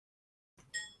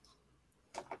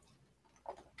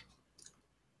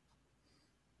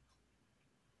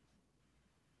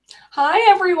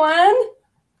Hi, everyone.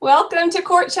 Welcome to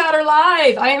Court Chatter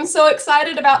Live. I am so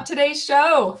excited about today's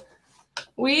show.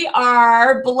 We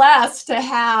are blessed to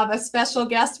have a special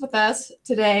guest with us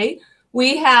today.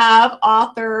 We have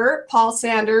author Paul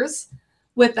Sanders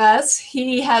with us.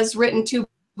 He has written 2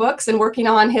 books and working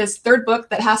on his 3rd book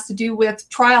that has to do with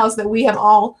trials that we have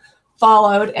all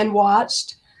followed and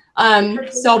watched.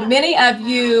 So many of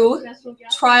you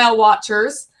trial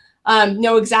watchers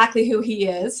know exactly who he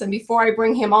is. And before I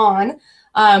bring him on,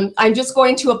 I'm just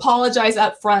going to apologize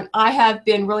up front. I have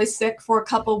been really sick for a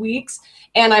couple weeks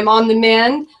and I'm on the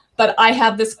mend, but I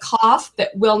have this cough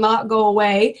that will not go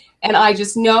away. And I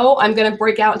just know I'm going to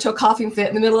break out into a coughing fit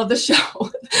in the middle of the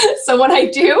show. So when I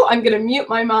do, I'm going to mute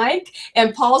my mic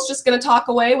and Paul's just going to talk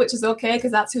away, which is okay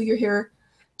because that's who you're here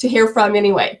to hear from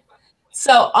anyway.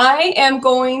 So I am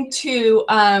going to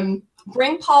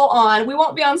bring Paul on. We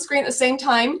won't be on screen at the same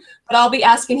time, but I'll be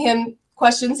asking him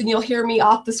questions and you'll hear me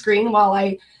off the screen while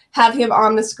I have him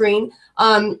on the screen.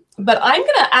 But I'm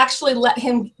going to actually let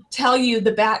him tell you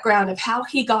the background of how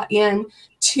he got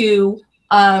into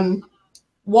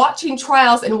watching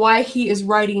trials and why he is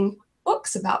writing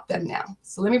books about them now.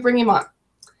 So let me bring him on.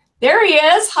 There he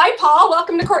is. Hi, Paul.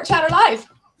 Welcome to Court Chatter Live.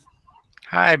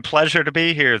 Hi, pleasure to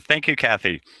be here. Thank you,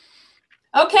 Kathy.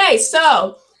 Okay,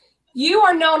 so you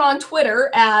are known on Twitter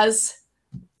as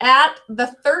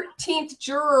 @the 13th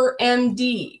Juror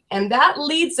MD, and that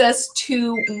leads us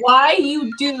to why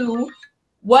you do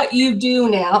what you do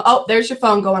now. Oh, there's your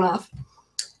phone going off.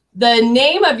 The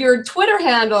name of your Twitter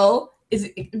handle is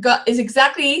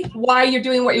exactly why you're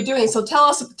doing what you're doing. So tell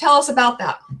us about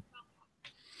that.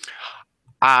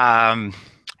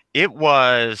 It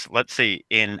was, let's see,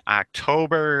 in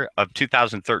October of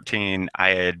 2013,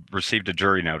 I had received a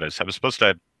jury notice. I was supposed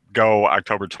to go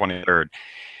October 23rd.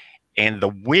 And the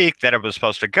week that I was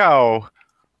supposed to go,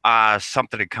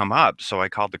 something had come up. So I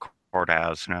called the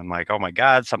courthouse and I'm like, oh my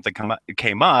God, something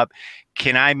came up.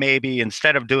 Can I maybe,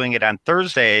 instead of doing it on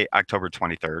Thursday, October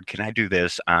 23rd, can I do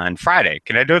this on Friday?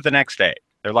 Can I do it the next day?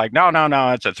 They're like, no,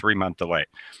 it's a 3-month delay.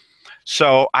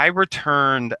 So I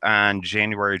returned on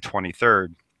January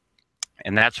 23rd.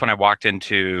 And that's when I walked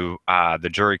into the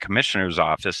jury commissioner's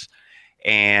office,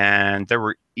 and there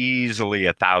were easily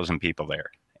 1,000 people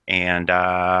there. And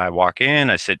I walk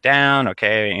in, I sit down,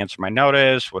 okay, answer my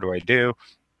notice. What do I do?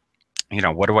 You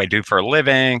know, what do I do for a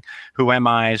living? Who am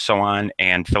I? So on,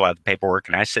 and fill out the paperwork.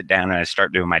 And I sit down and I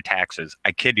start doing my taxes.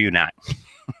 I kid you not.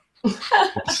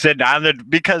 Sit down there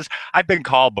because I've been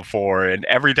called before, and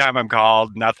every time I'm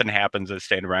called, nothing happens. I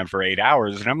stand around for 8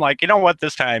 hours, and I'm like, you know what?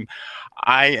 This time,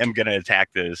 I am going to attack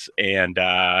this, and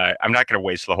I'm not going to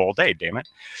waste the whole day. Damn it!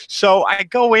 So I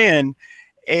go in,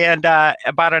 and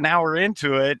about an hour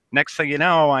into it, next thing you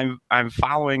know, I'm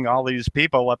following all these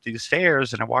people up these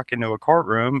stairs, and I walk into a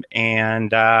courtroom,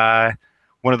 and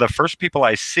one of the first people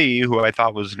I see, who I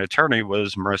thought was an attorney,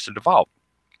 was Marissa DeVault.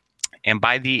 And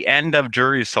by the end of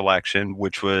jury selection,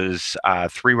 which was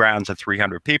 3 rounds of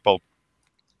 300 people,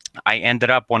 I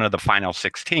ended up one of the final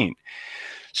 16.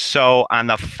 So on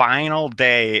the final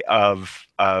day of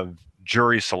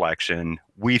jury selection,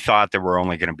 we thought there were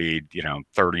only going to be,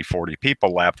 30, 40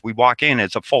 people left. We walk in,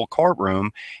 it's a full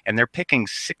courtroom, and they're picking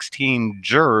 16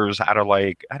 jurors out of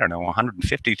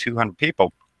 150, 200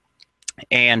 people.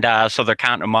 And so they're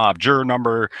counting them up. Juror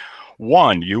number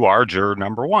 1, you are juror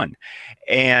number 1.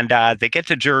 And they get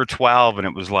to juror 12, and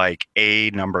it was like A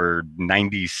number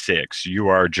 96, you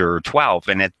are juror 12.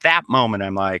 And at that moment,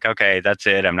 I'm like, okay, that's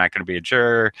it. I'm not going to be a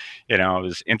juror. It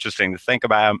was interesting to think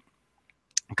about.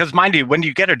 Because mind you, when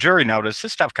you get a jury notice,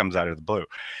 this stuff comes out of the blue.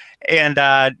 And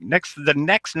the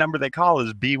next number they call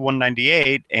is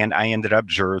B198, and I ended up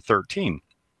juror 13.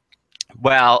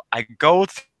 Well, I go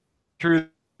through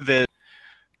the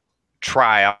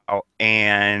trial,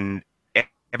 and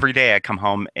every day I come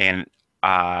home, and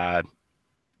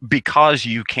because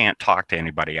you can't talk to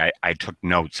anybody, I took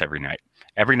notes every night.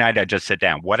 Every night I just sit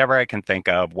down, whatever I can think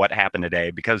of, what happened today,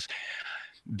 because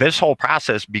this whole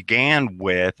process began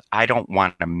with, I don't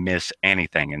want to miss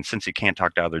anything. And since you can't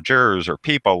talk to other jurors or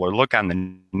people or look on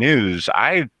the news,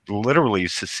 I literally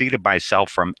seceded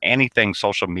myself from anything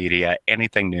social media,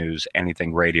 anything news,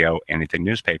 anything radio, anything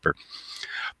newspaper.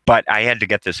 But I had to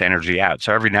get this energy out.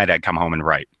 So every night I'd come home and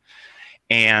write.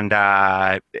 And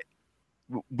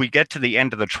we get to the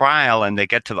end of the trial, and they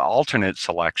get to the alternate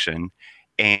selection.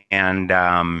 And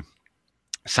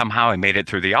somehow I made it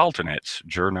through the alternates.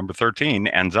 Juror number 13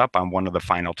 ends up on one of the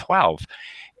final 12.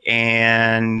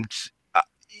 And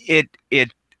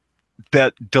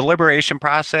the deliberation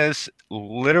process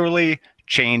literally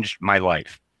changed my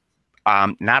life.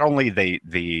 not only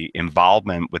the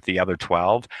involvement with the other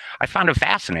 12, I found it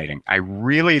fascinating. I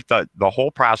really thought the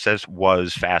whole process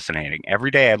was fascinating.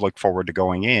 Every day I looked forward to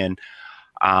going in,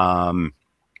 um,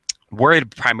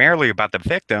 worried primarily about the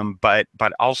victim, but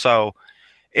also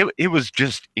it was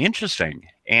just interesting.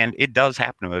 And it does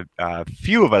happen to a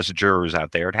few of us jurors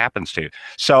out there. It happens to.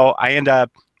 So I end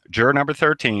up juror number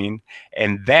 13.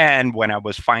 And then when I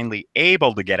was finally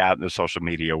able to get out in the social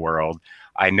media world,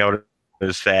 I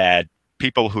noticed that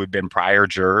people who had been prior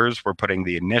jurors were putting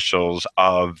the initials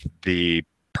of the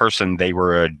person they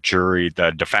were a jury,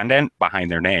 the defendant, behind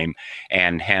their name.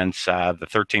 And hence the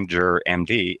 13th juror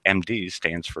MD. MD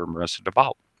stands for Marissa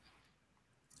DeVault.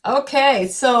 Okay,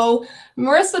 so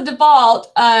Marissa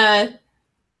DeVault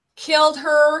killed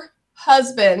her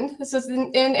husband. This is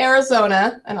in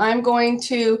Arizona, and I'm going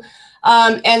to,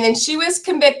 and then she was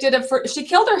convicted of, she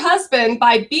killed her husband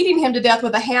by beating him to death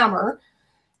with a hammer.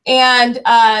 And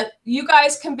you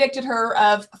guys convicted her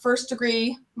of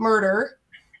first-degree murder.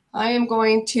 I am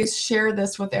going to share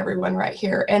this with everyone right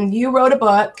here. And you wrote a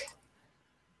book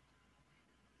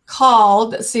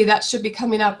called, see, that should be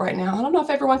coming up right now. I don't know if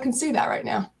everyone can see that right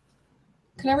now.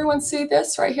 Can everyone see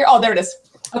this right here? Oh, there it is.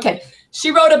 Okay.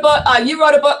 She wrote a book, you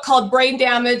wrote a book called Brain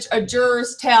Damage, A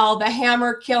Juror's Tale, The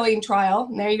Hammer Killing Trial.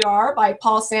 And there you are, by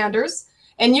Paul Sanders.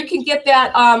 And you can get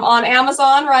that on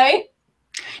Amazon, right?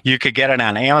 You could get it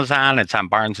on Amazon. It's on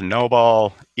Barnes &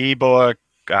 Noble, ebook.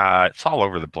 It's all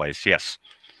over the place. Yes.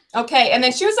 Okay. And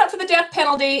then she was up for the death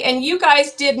penalty, and you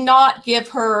guys did not give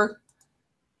her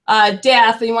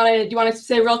death. Do you want to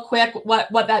say real quick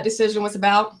what that decision was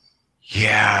about?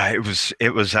 Yeah, it was,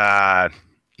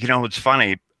 it's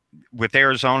funny with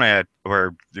Arizona,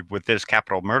 or with this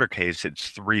capital murder case, it's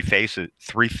three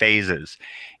phases.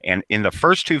 And in the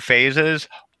first two phases,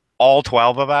 all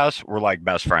 12 of us were like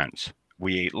best friends.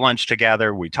 We ate lunch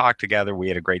together, we talked together, we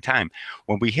had a great time.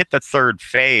 When we hit the third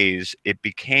phase, it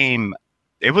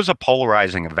was a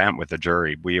polarizing event with the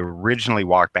jury. We originally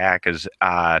walked back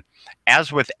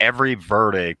as with every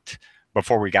verdict,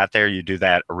 before we got there, you do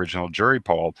that original jury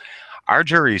poll. Our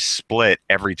jury split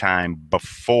every time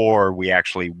before we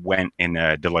actually went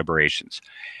into deliberations.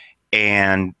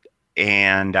 And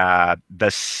the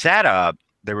setup,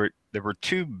 there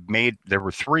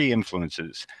were three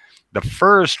influences. The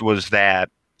first was that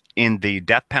in the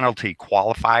death penalty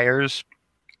qualifiers,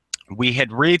 we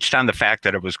had reached on the fact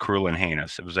that it was cruel and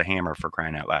heinous. It was a hammer, for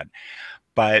crying out loud.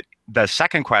 But the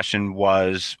second question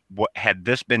was, what had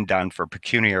this been done for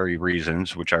pecuniary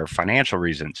reasons, which are financial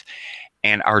reasons?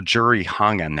 And our jury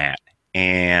hung on that.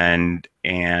 And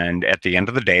at the end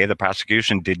of the day, the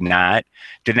prosecution did not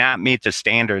meet the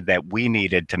standard that we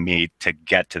needed to meet to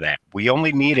get to that. We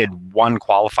only needed one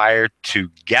qualifier to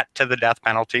get to the death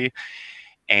penalty.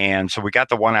 And so we got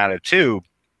the 1 out of 2.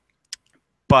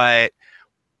 But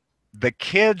the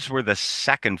kids were the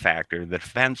second factor. The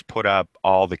defense put up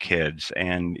all the kids,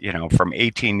 and from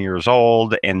 18 years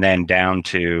old and then down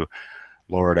to,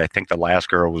 Lord, I think the last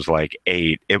girl was like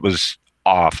 8. It was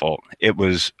awful. It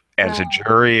was, as a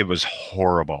jury, it was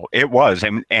horrible. It was.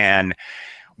 And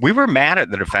we were mad at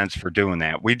the defense for doing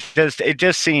that. It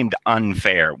just seemed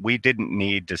unfair. We didn't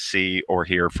need to see or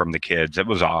hear from the kids. It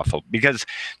was awful, because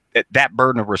that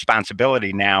burden of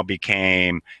responsibility now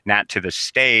became not to the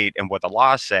state and what the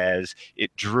law says.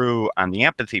 It drew on the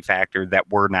empathy factor that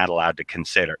we're not allowed to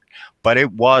consider. But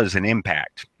it was an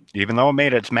impact. Even though it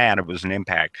made us mad, it was an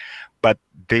impact. But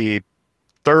the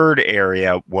third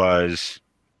area was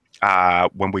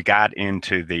when we got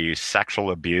into the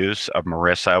sexual abuse of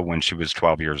Marissa when she was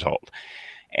 12 years old.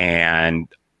 And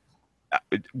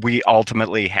we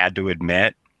ultimately had to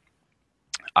admit,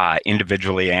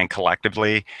 individually and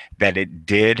collectively, that it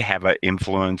did have an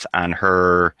influence on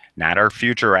her, not her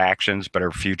future actions, but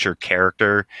her future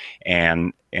character,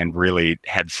 and really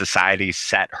had society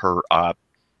set her up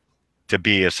to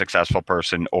be a successful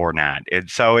person or not.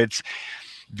 So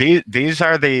these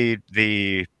are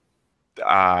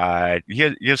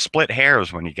you split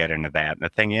hairs when you get into that. The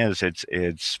thing is,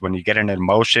 it's when you get into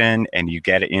emotion and you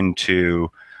get into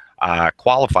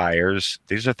qualifiers,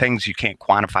 these are things you can't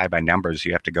quantify by numbers.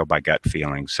 You have to go by gut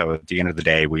feeling. So at the end of the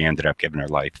day, we ended up giving her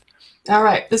life. All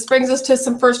right. This brings us to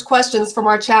some first questions from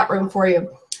our chat room for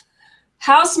you.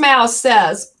 House Mouse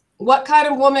says, what kind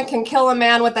of woman can kill a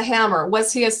man with a hammer?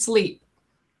 Was he asleep?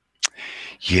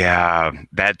 Yeah,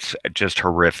 that's just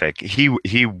horrific. He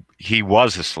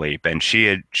was asleep, and she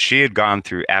had gone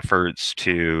through efforts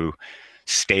to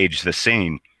stage the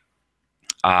scene.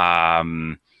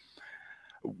 One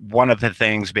of the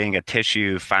things being a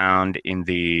tissue found in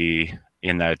the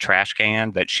trash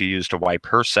can that she used to wipe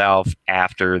herself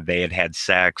after they had had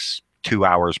sex 2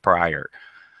 hours prior.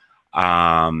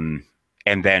 And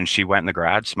then she went in the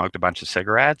garage, smoked a bunch of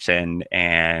cigarettes,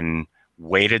 and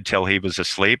waited till he was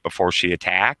asleep before she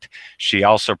attacked. She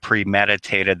also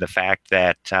premeditated the fact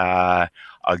that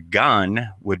a gun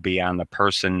would be on the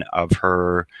person of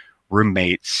her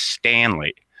roommate,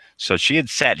 Stanley. So she had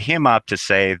set him up to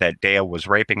say that Dale was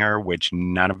raping her, which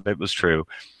none of it was true,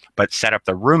 but set up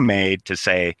the roommate to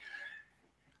say,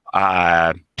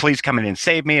 please come in and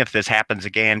save me if this happens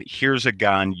again. Here's a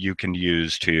gun you can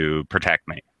use to protect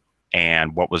me.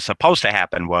 And what was supposed to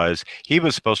happen was he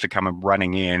was supposed to come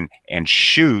running in and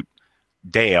shoot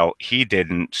Dale. He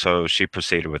didn't, so she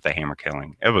proceeded with the hammer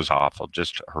killing. It was awful,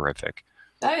 just horrific.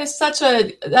 That is such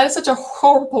a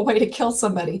horrible way to kill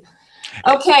somebody.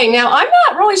 Okay, now I'm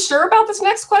not really sure about this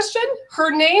next question. Her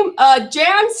name,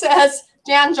 Jan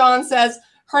John says,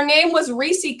 her name was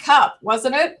Reese Cup,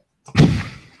 wasn't it?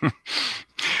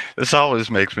 This always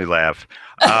makes me laugh.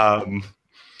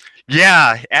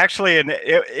 Yeah, actually, and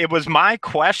it was my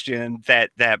question that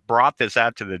brought this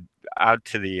out to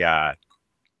the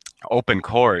open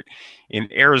court. In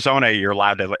Arizona, you're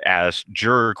allowed to ask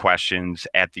juror questions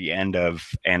at the end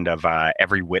of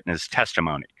every witness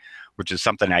testimony, which is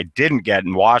something I didn't get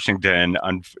in Washington.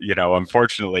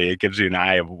 Unfortunately, it gives you an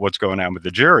eye of what's going on with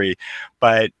the jury.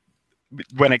 But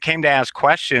when it came to ask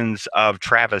questions of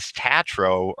Travis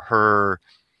Tatro,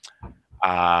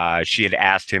 she had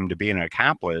asked him to be an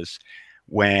accomplice.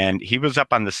 When he was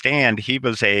up on the stand, he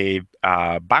was a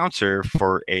bouncer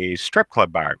for a strip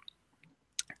club bar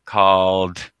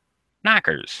called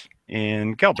Knockers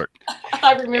in Gilbert.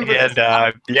 I remember and,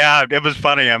 this. Yeah, it was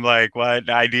funny. I'm like, what?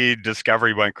 ID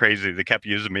Discovery went crazy. They kept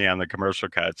using me on the commercial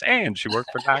cuts, and she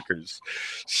worked for Knockers.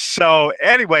 So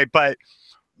anyway, but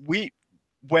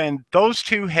when those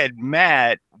two had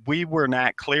met, we were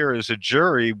not clear as a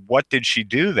jury, what did she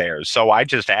do there? So I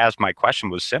just asked, my question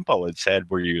was simple. It said,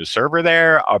 were you a server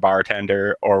there, a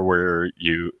bartender, or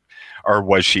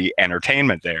was she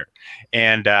entertainment there?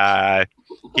 And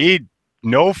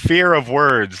no fear of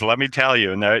words, let me tell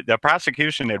you. And the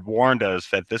prosecution had warned us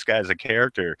that this guy's a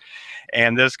character.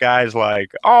 And this guy's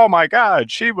like, oh my God,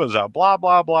 she was a blah,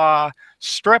 blah, blah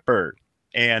stripper.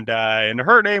 And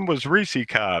her name was Reese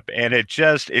Cup. And it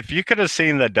just, if you could have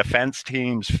seen the defense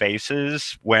team's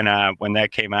faces when that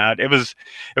came out, it was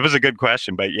a good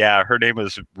question. But yeah, her name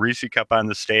was Reese Cup on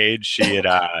the stage. She had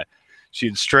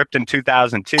stripped in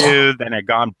 2002, then had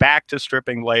gone back to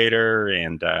stripping later,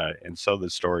 and so the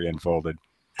story unfolded.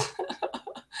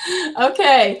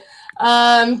 Okay.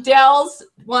 Dell's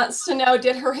wants to know,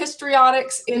 did her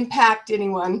histrionics impact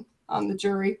anyone on the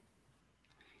jury?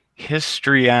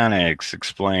 Histrionics,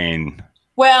 explain.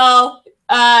 Well,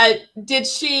 did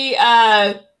she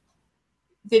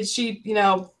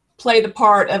play the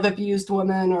part of abused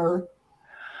woman, or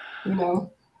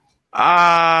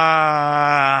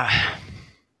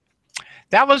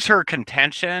that was her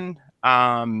contention.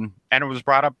 And it was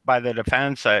brought up by the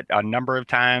defense a number of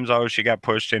times. Oh, she got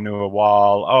pushed into a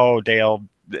wall. Oh, Dale,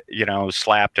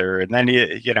 slapped her. And then,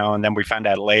 and then we found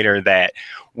out later that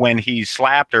when he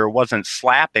slapped her, wasn't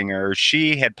slapping her.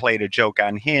 She had played a joke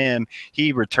on him.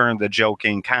 He returned the joke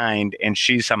in kind, and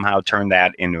she somehow turned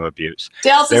that into abuse.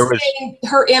 Dale's saying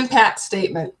her impact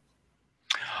statement.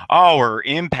 Oh, her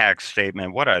impact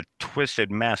statement. What a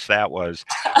twisted mess that was.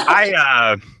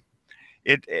 As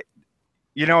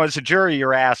a jury,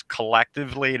 you're asked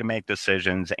collectively to make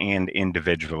decisions and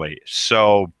individually.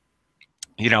 So,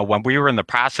 when we were in the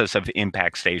process of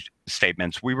impact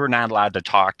statements, we were not allowed to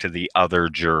talk to the other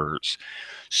jurors.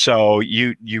 So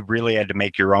you really had to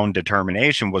make your own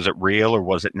determination. Was it real or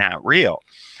was it not real?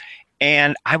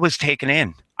 And I was taken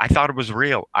in. I thought it was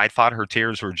real. I thought her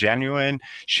tears were genuine.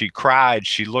 She cried.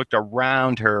 She looked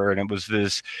around her, and it was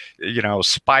this,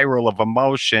 spiral of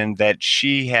emotion that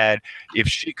she had. If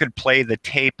she could play the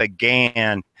tape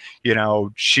again,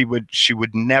 she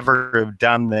would never have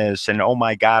done this. And oh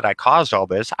my God, I caused all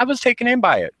this. I was taken in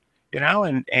by it, and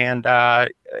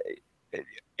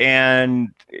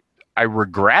I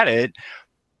regret it,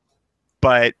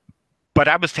 but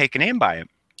I was taken in by it.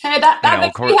 Hey, that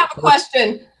makes me have a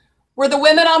question. Were the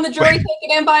women on the jury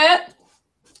taken in by it?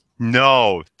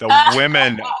 No, the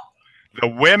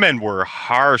women were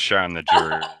harsh on the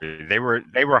jury. They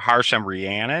were harsh on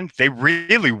Rhiannon. They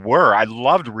really were. I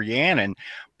loved Rhiannon,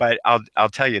 but I'll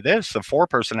tell you this: the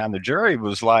foreperson on the jury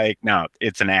was like, "No,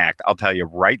 it's an act." I'll tell you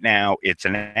right now, it's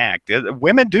an act.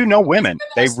 Women do know women.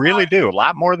 They really do. A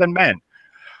lot more than men.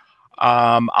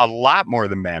 A lot more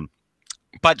than men.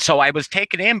 But so I was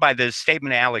taken in by this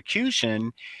statement of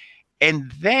allocution.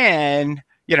 And then,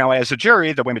 as a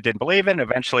jury, the women didn't believe it. And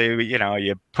eventually,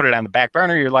 you put it on the back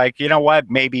burner. You're like, you know what?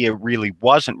 Maybe it really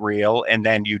wasn't real. And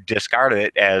then you discard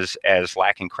it as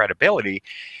lacking credibility.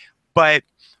 But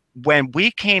when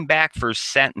we came back for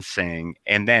sentencing,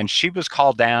 and then she was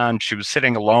called down, she was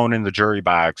sitting alone in the jury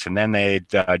box. And then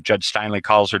Judge Steinle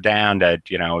calls her down to,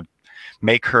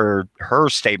 make her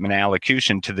statement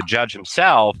allocution to the judge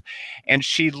himself. And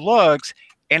she looks,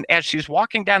 and as she's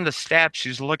walking down the steps,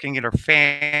 she's looking at her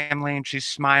family and she's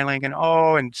smiling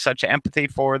and such empathy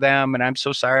for them. And I'm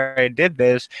so sorry I did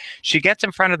this. She gets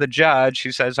in front of the judge.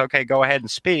 She says, okay, go ahead and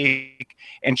speak.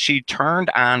 And she turned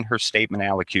on her statement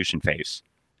allocution face.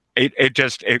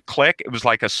 It clicked. It was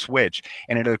like a switch.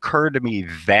 And it occurred to me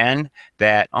then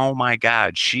that, oh my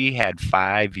God, she had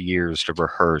 5 years to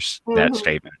rehearse that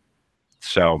statement.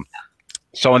 So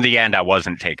in the end, I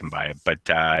wasn't taken by it, but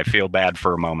I feel bad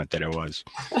for a moment that it was.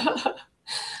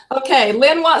 Okay,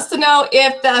 Lynn wants to know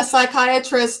if the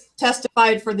psychiatrist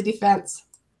testified for the defense.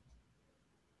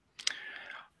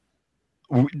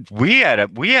 We had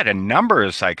a number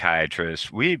of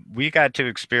psychiatrists. We got to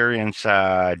experience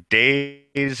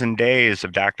days and days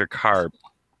of Dr. Karp.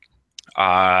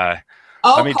 Let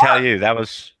me tell you, that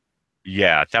was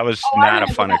not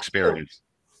a fun experience.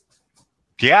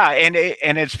 Yeah, and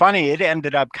it's funny. It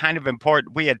ended up kind of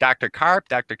important. We had Dr. Karp,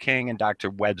 Dr. King, and Dr.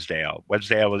 Wedsdale.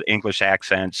 Wedsdale with English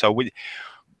accent. So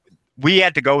we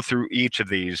had to go through each of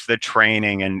these, the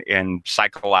training and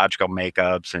psychological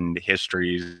makeups and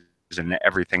histories and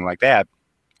everything like that.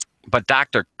 But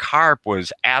Dr. Karp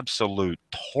was absolute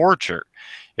torture.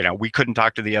 We couldn't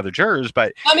talk to the other jurors,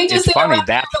 but let me just interrupt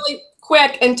really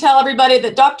quick and tell everybody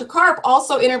that Dr. Karp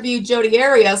also interviewed Jodi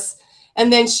Arias,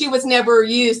 and then she was never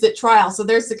used at trial. So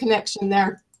there's the connection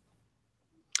there.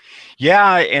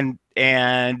 Yeah, and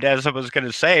as I was going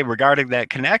to say regarding that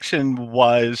connection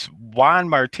was Juan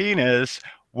Martinez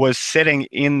was sitting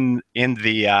in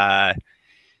the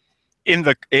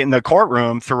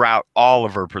courtroom throughout all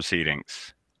of her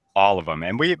proceedings, all of them.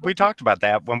 And we talked about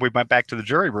that when we went back to the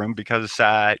jury room, because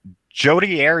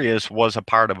Jodi Arias was a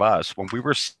part of us. When we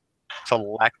were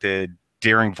selected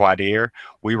during voir dire,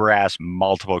 we were asked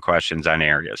multiple questions on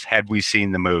Arias. Had we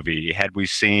seen the movie? Had we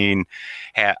seen,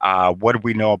 what do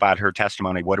we know about her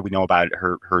testimony? What do we know about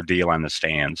her deal on the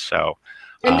stand? So,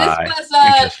 and this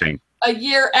was interesting. A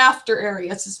year after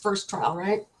Arias' first trial,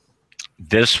 right?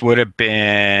 This would have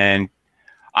been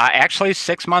actually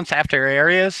 6 months after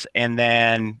Arias, and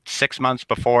then 6 months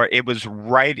before. It was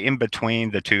right in between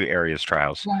the two Arias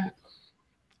trials. Right.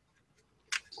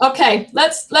 Okay,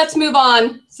 let's move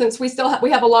on, since we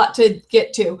have a lot to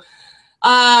get to.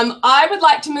 I would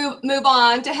like to move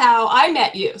on to how I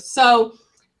met you. So,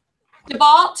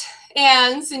 DeVault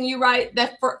ends, and you write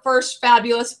the first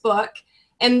fabulous book,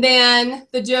 and then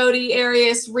the Jodi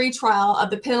Arias retrial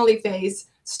of the penalty phase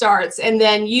starts, and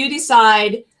then you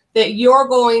decide that you're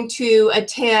going to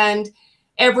attend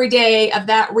every day of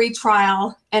that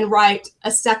retrial and write a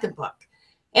second book.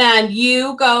 And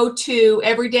you go to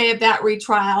every day of that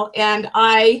retrial, and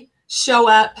I show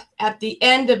up at the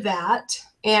end of that,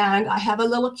 and I have a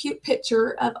little cute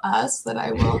picture of us that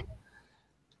I will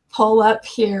pull up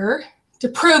here to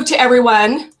prove to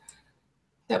everyone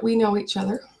that we know each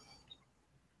other.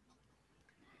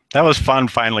 That was fun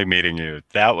finally meeting you.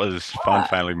 That was fun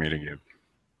finally meeting you.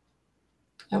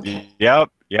 Okay. Yep.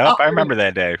 Oh, I remember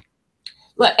that day.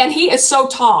 Look, and he is so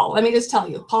tall. Let me just tell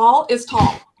you, Paul is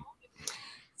tall.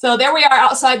 So there we are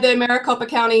outside the Maricopa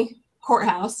County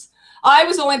Courthouse. I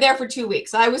was only there for 2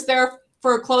 weeks. I was there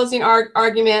for closing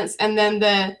arguments and then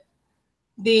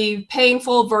the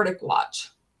painful verdict watch.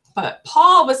 But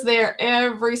Paul was there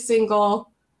every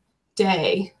single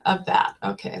day of that.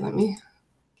 Okay, let me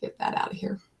get that out of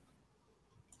here.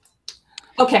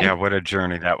 Okay. Yeah, what a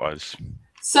journey that was.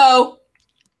 So,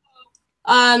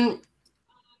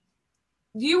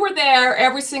 you were there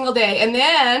every single day, and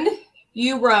then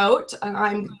you wrote, and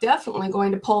I'm definitely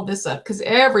going to pull this up because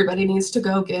everybody needs to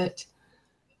go get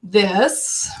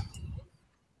this.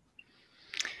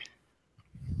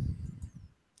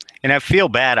 And I feel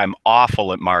bad. I'm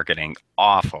awful at marketing.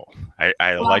 Awful.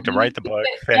 I like to write the book,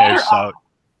 finish.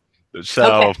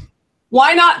 So okay.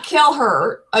 Why Not Kill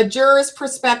Her? A Juror's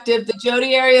Perspective, the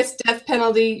Jodi Arias Death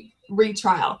Penalty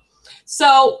Retrial.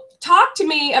 So talk to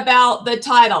me about the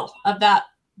title of that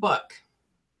book.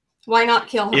 Why Not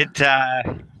Kill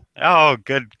Her?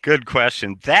 Good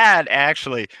question. That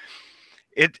actually,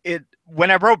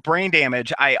 when I wrote Brain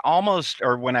Damage,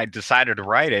 when I decided to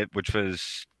write it, which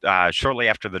was shortly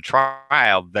after the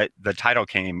trial, that the title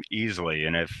came easily.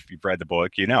 And if you've read the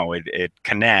book, it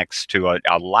connects to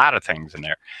a lot of things in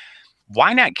there.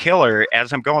 Why Not Kill Her?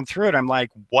 As I'm going through it, I'm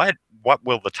like, what what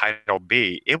will the title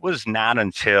be? It was not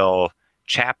until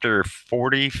chapter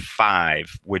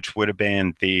 45, which would have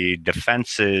been the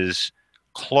defense's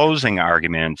closing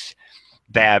arguments,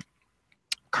 that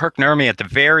Kirk Nurmi at the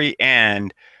very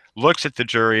end looks at the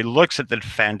jury, looks at the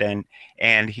defendant,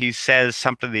 and he says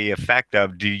something to the effect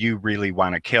of, "Do you really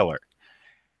want to kill her?"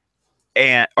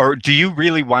 Or do you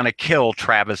really want to kill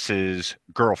Travis's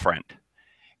girlfriend?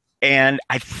 And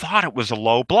I thought it was a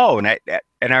low blow. And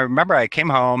I remember I came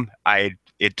home.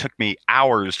 It took me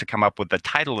hours to come up with the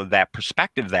title of that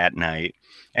perspective that night.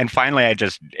 And finally,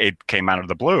 it came out of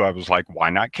the blue. I was like, why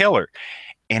not kill her?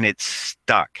 And it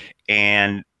stuck.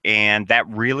 And that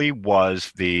really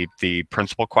was the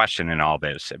principal question in all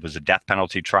this. It was a death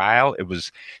penalty trial.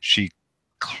 She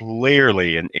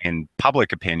clearly, in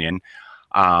public opinion,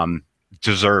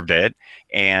 deserved it.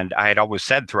 And I had always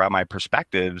said throughout my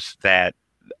perspectives that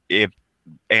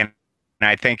and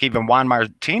I think even Juan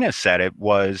Martinez said it,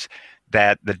 was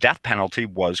that the death penalty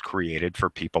was created for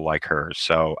people like her.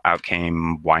 So out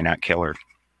came Why Not Kill Her?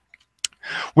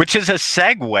 Which is a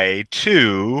segue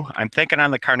to, I'm thinking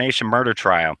on the Carnation murder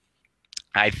trial.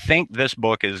 I think this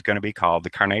book is going to be called The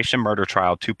Carnation Murder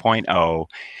Trial 2.0.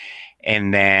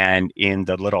 And then in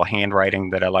the little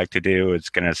handwriting that I like to do, it's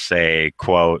going to say,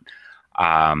 quote,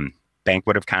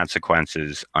 Banquet of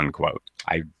Consequences, unquote.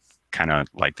 I kind of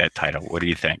like that title. What do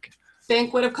you think?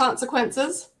 Banquet of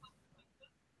Consequences?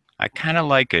 I kind of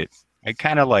like it.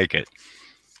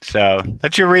 So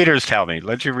let your readers tell me.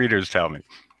 Well,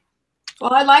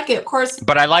 I like it, of course.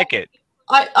 But I like it.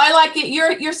 I like it.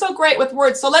 You're so great with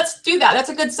words. So let's do that. That's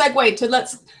a good segue to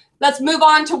let's move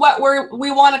on to what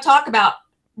we want to talk about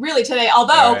really today.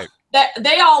 Although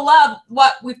they all love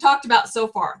what we've talked about so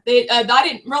far. I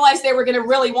didn't realize they were going to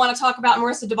really want to talk about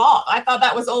Marissa Duvall. I thought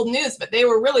that was old news, but they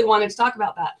were really wanting to talk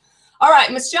about that. All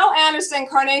right, Michele Anderson,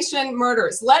 Carnation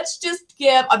murders. Let's just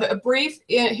give a brief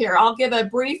here. I'll give a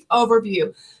brief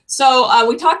overview. So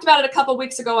we talked about it a couple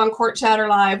weeks ago on Court Chatter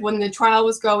Live when the trial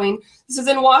was going. This is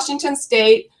in Washington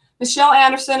State. Michele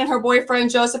Anderson and her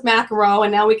boyfriend, Joseph McEnroe,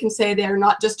 and now we can say they're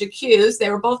not just accused, they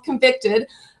were both convicted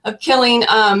of killing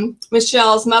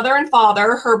Michele's mother and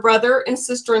father, her brother and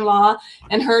sister-in-law,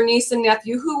 and her niece and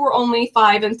nephew, who were only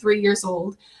 5 and 3 years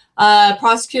old.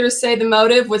 Prosecutors say the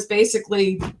motive was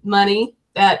basically money,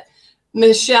 that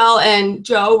Michele and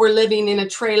Joe were living in a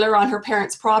trailer on her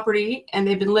parents' property, and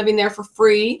they've been living there for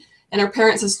free, and her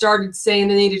parents have started saying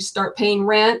they needed to start paying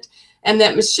rent, and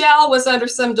that Michele was under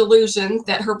some delusion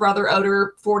that her brother owed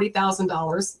her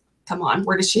 $40,000. Come on,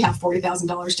 where does she have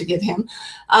 $40,000 to give him?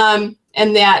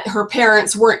 And that her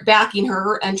parents weren't backing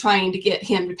her and trying to get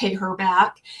him to pay her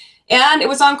back. And it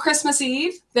was on Christmas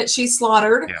Eve that she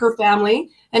slaughtered her family,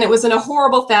 and it was in a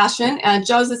horrible fashion. And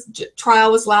Joseph's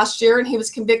trial was last year, and he was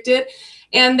convicted.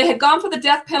 And they had gone for the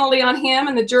death penalty on him,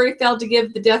 and the jury failed to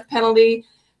give the death penalty.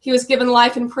 He was given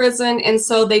life in prison, and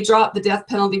so they dropped the death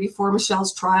penalty before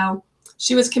Michele's trial.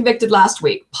 She was convicted last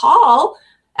week. Paul,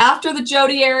 after the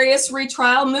Jodi Arias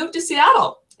retrial, moved to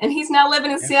Seattle, and he's now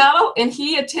living in Seattle, and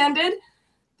he attended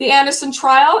the Anderson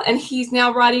trial, and he's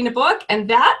now writing a book, and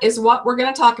that is what we're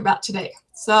going to talk about today.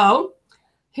 So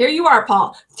here you are,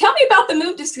 Paul. Tell me about the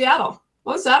move to Seattle.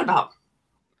 What was that about?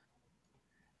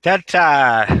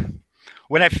 That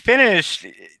when I finished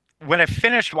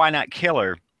Why Not Kill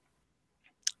Her,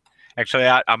 actually,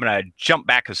 I'm going to jump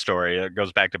back a story. It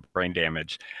goes back to brain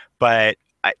damage. But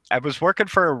I was working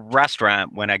for a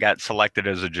restaurant when I got selected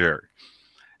as a juror.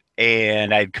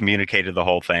 And I'd communicated the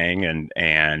whole thing,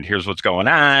 and here's what's going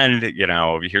on. You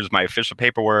know, here's my official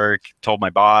paperwork. Told my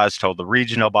boss, told the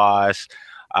regional boss,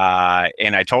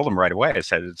 and I told him right away. I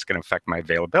said it's going to affect my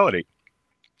availability.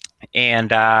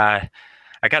 And I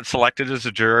got selected as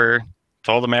a juror.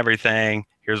 Told them everything.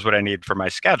 Here's what I need for my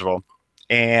schedule.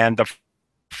 And the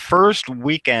first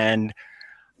weekend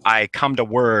I come to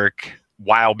work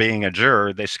while being a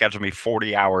juror, they scheduled me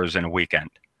 40 hours in a weekend.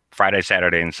 Friday,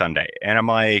 Saturday, and Sunday. And I'm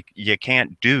like, you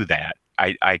can't do that.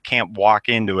 I can't walk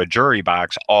into a jury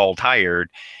box all tired.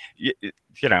 You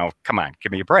know, come on,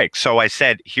 give me a break. So I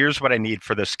said, here's what I need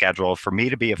for the schedule for me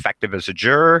to be effective as a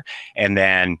juror, and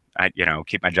then,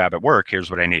 keep my job at work.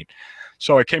 Here's what I need.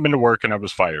 So I came into work and I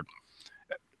was fired.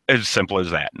 As simple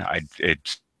as that.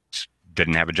 It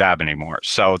didn't have a job anymore.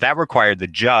 So that required the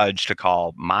judge to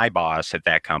call my boss at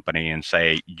that company and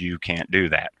say, you can't do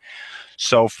that.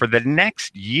 So for the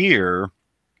next year,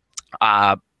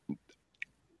 my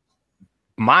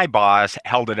boss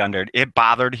held it under. It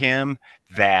bothered him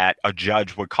that a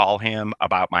judge would call him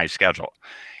about my schedule.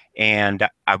 And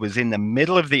I was in the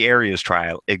middle of the Arias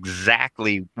trial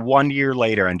exactly 1 year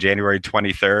later on January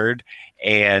 23rd.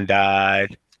 And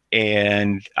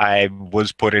and I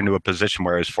was put into a position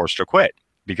where I was forced to quit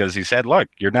because he said, look,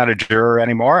 you're not a juror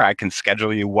anymore. I can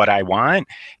schedule you what I want.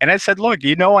 And I said, look,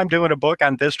 I'm doing a book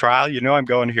on this trial. I'm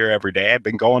going here every day. I've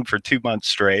been going for 2 months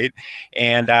straight.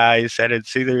 And he said,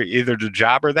 it's either the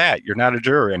job or that. You're not a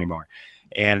juror anymore.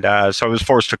 And so I was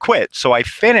forced to quit. So I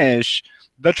finished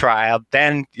the trial.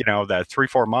 Then, the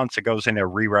 3-4 months it goes into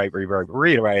rewrite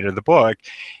of the book.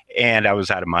 And I was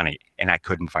out of money and I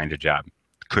couldn't find a job.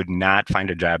 Could not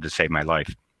find a job to save my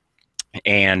life.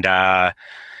 And, I'm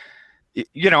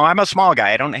a small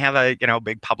guy. I don't have a,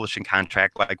 big publishing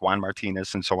contract like Juan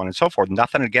Martinez and so on and so forth.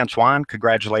 Nothing against Juan.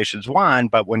 Congratulations, Juan.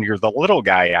 But when you're the little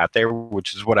guy out there,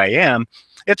 which is what I am,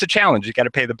 it's a challenge. You got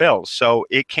to pay the bills. So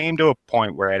it came to a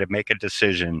point where I had to make a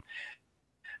decision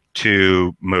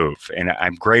to move. And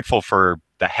I'm grateful for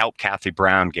the help Kathy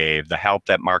Brown gave, the help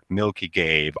that Mark Milkey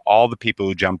gave, all the people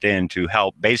who jumped in to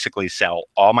help basically sell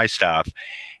all my stuff.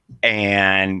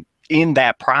 And in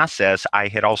that process, I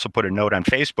had also put a note on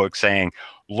Facebook saying,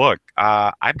 look,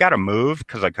 I've got to move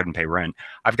because I couldn't pay rent.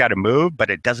 I've got to move, but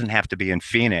it doesn't have to be in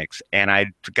Phoenix. And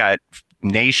I got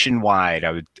nationwide,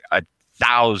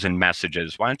 1,000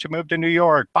 messages. Why don't you move to New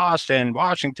York, Boston,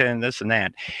 Washington, this and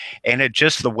that? And it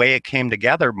just, the way it came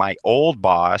together, my old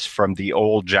boss from the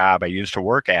old job I used to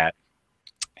work at,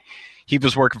 he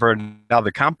was working for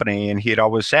another company and he had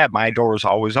always said, my door is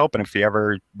always open if you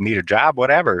ever need a job,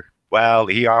 whatever. Well,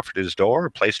 he offered his door,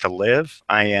 a place to live.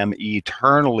 I am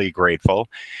eternally grateful.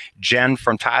 Jen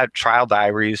from Trial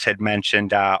Diaries had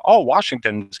mentioned,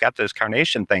 Washington's got this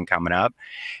Carnation thing coming up.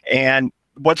 And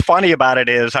what's funny about it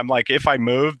is I'm like, if I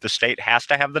move, the state has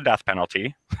to have the death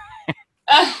penalty.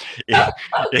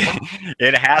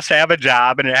 It has to have a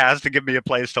job and it has to give me a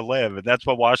place to live. And that's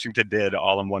what Washington did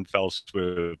all in one fell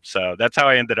swoop. So that's how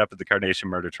I ended up at the Carnation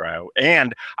murder trial.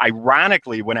 And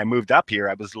ironically, when I moved up here,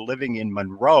 I was living in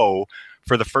Monroe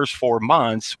for the first 4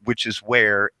 months, which is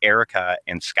where Erica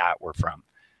and Scott were from.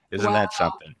 Isn't that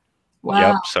something? Wow.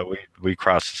 Yep. So we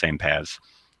crossed the same paths.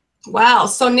 Wow.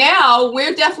 So now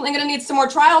we're definitely going to need some more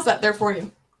trials up there for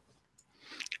you.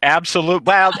 Absolutely.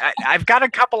 Well, I've got a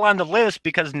couple on the list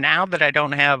because now that I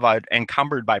don't have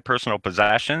encumbered by personal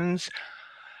possessions,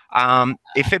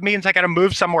 if it means I got to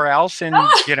move somewhere else in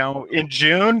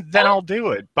June, then I'll do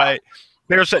it. But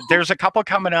there's a couple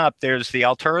coming up. There's the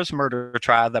Alturas murder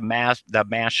trial, the mass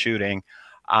shooting,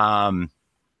 by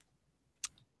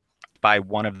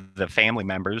one of the family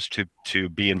members to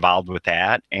be involved with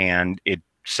that, and it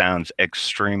sounds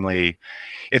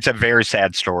it's a very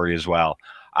sad story as well.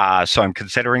 So I'm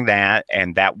considering that,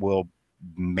 and that will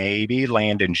maybe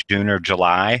land in June or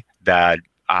July. That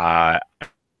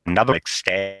another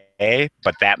stay,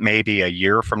 but that may be a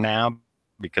year from now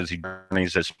because he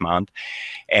journeys this month.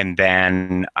 And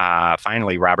then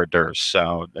finally Robert Durst.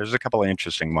 So there's a couple of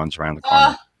interesting ones around the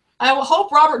corner. I will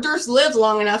hope Robert Durst lives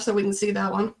long enough so we can see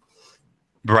that one.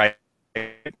 Right.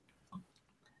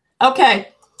 Okay.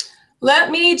 Let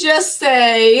me just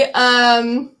say,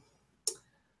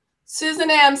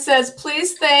 Susan M. says,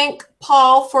 please thank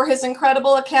Paul for his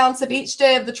incredible accounts of each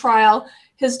day of the trial.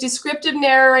 His descriptive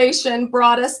narration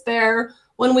brought us there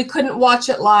when we couldn't watch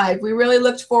it live. We really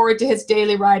looked forward to his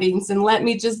daily writings. And let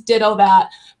me just ditto that,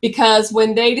 because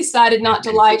when they decided not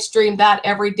to live stream that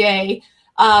every day,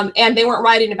 and they weren't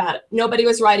writing about it, nobody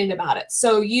was writing about it.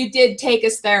 So you did take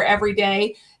us there every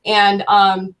day. And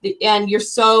you're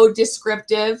so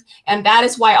descriptive, and that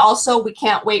is why also we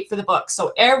can't wait for the book.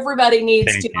 So everybody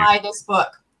needs to buy this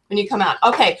book when you come out.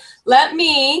 Okay, let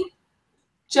me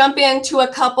jump into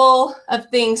a couple of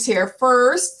things here.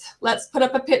 First, let's put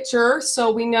up a picture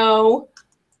so we know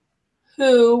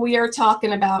who we are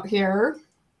talking about here.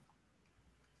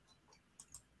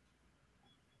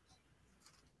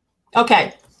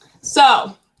 Okay,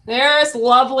 so there's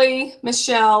lovely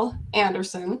Michele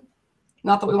Anderson.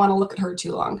 Not that we want to look at her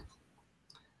too long.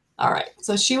 All right,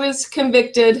 so she was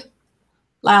convicted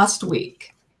last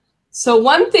week. So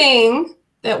one thing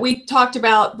that we talked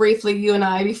about briefly, you and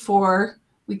I, before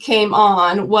we came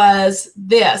on was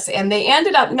this, and they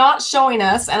ended up not showing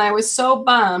us, and I was so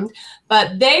bummed,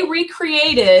 but they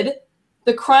recreated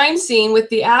the crime scene with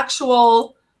the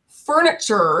actual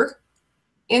furniture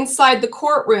inside the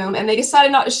courtroom, and they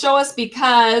decided not to show us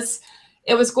because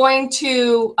it was going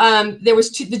to,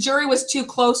 the jury was too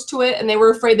close to it, and they were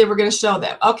afraid they were going to show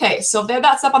them. Okay, so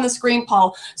that's up on the screen,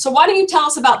 Paul. So why don't you tell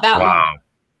us about that one?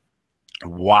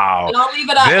 Wow. And I'll leave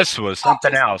it up. This was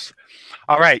something else.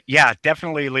 All right. Yeah,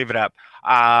 definitely leave it up.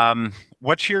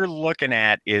 What you're looking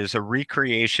at is a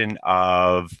recreation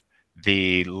of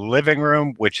the living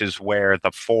room, which is where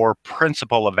the 4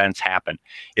 principal events happen.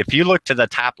 If you look to the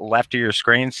top left of your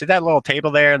screen, see that little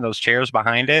table there and those chairs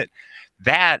behind it?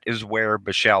 That is where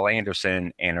Michele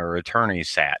Anderson and her attorney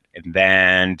sat. And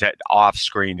then off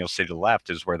screen, you'll see to the left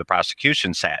is where the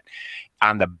prosecution sat.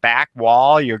 On the back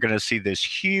wall, you're going to see this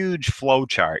huge flow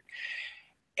chart.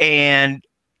 And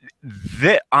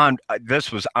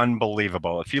this was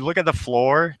unbelievable. If you look at the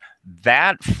floor,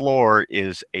 that floor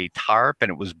is a tarp, and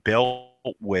it was built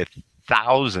with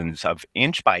thousands of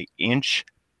inch by inch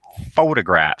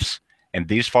photographs. And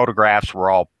these photographs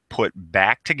were all put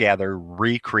back together,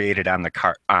 recreated on that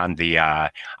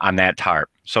tarp.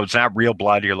 So it's not real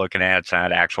blood you're looking at. It's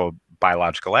not actual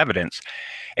biological evidence.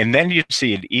 And then you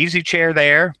see an easy chair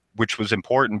there, which was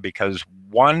important because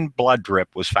one blood drip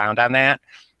was found on that.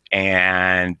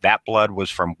 And that blood was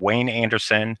from Wayne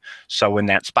Anderson. So in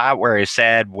that spot where I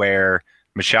said where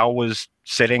Michele was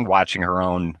sitting watching her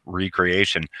own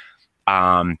recreation,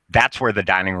 that's where the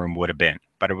dining room would have been.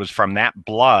 But it was from that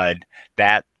blood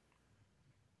that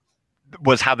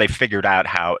was how they figured out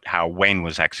how Wayne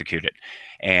was executed.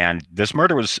 And this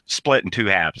murder was split in two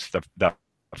halves. The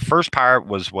first part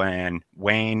was when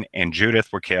Wayne and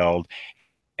Judith were killed,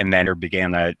 and then there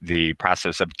began the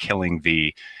process of killing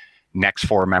the next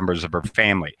four members of her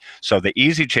family. So the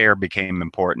easy chair became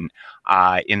important.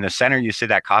 In the center, you see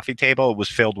that coffee table. It was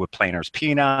filled with Planters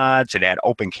peanuts. It had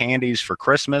open candies for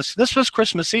Christmas. This was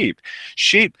Christmas Eve.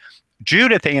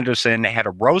 Judith Anderson had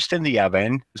a roast in the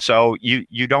oven, so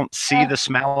you don't see the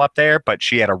smell up there, but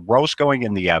she had a roast going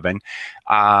in the oven.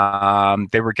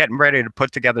 They were getting ready to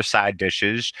put together side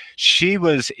dishes. She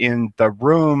was in the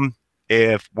room,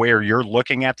 where you're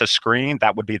looking at the screen,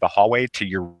 that would be the hallway. To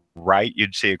your right,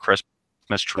 you'd see a Christmas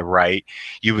tree. To the right,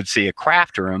 you would see a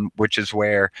craft room, which is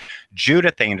where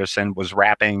Judith Anderson was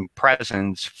wrapping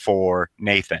presents for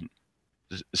Nathan,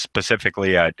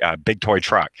 specifically a big toy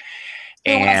truck.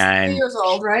 He was 3 years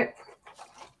old, right?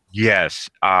 Yes.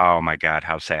 Oh my God,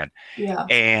 how sad. Yeah.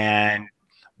 And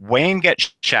Wayne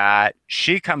gets shot.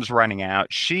 She comes running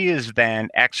out. She is then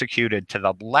executed to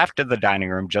the left of the dining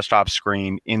room, just off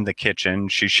screen in the kitchen.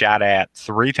 She's shot at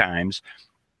 3 times.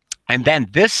 And then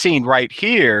this scene right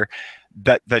here,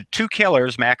 the two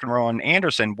killers, McEnroe and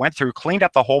Anderson, went through, cleaned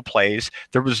up the whole place.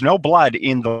 There was no blood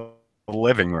in the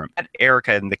living room.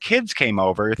 Erica and the kids came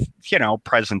over,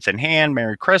 presents in hand,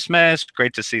 Merry Christmas,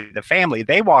 great to see the family.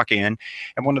 They walk in,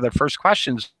 and one of their first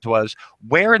questions was,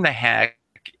 where in the heck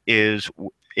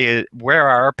where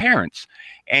are our parents?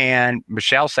 And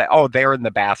Michele said, oh, they're in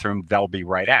the bathroom, they'll be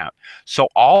right out. So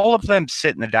all of them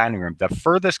sit in the dining room. The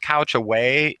furthest couch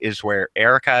away is where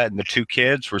Erica and the two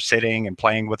kids were sitting and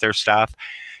playing with their stuff.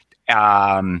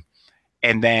 And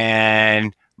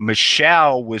then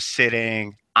Michele was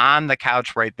sitting on the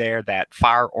couch right there, that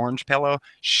far orange pillow.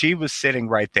 She was sitting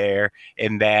right there.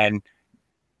 And then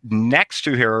next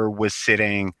to her was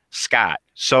sitting Scott.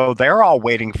 So they're all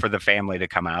waiting for the family to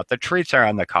come out. The treats are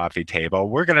on the coffee table.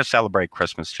 We're going to celebrate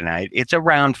Christmas tonight. It's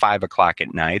around 5 o'clock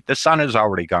at night. The sun has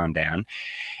already gone down.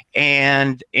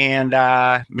 And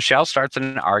Michele starts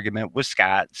an argument with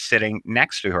Scott sitting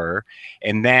next to her.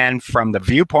 And then from the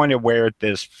viewpoint of where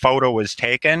this photo was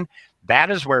taken, that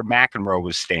is where McEnroe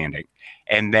was standing.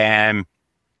 And then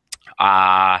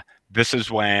this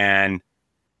is when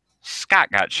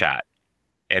Scott got shot.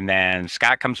 And then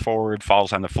Scott comes forward,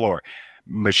 falls on the floor.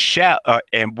 Michele,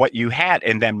 and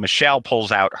then Michele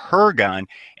pulls out her gun,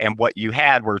 and what you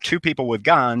had were 2 people with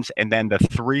guns, and then the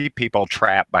 3 people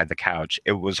trapped by the couch.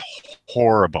 It was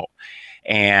horrible.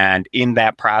 And in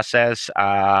that process,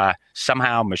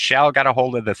 somehow Michele got a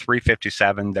hold of the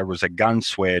 357. There was a gun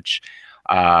switch,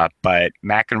 but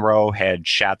McEnroe had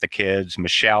shot the kids.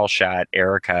 Michele shot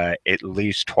Erica at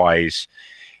least twice.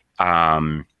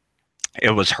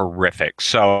 It was horrific.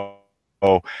 So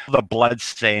the blood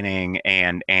staining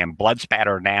and blood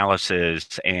spatter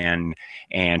analysis and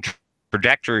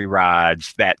trajectory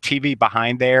rods, that TV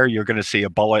behind there, you're going to see a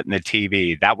bullet in the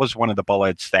TV. That was one of the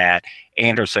bullets that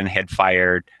Anderson had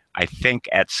fired, I think,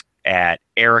 at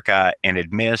Erica, and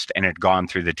had missed and had gone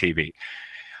through the TV.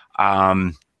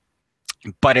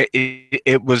 But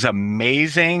it was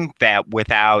amazing that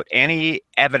without any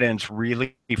evidence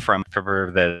really from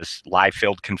this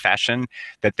live-filled confession,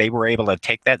 that they were able to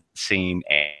take that scene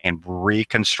and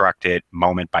reconstruct it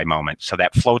moment by moment. So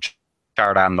that flow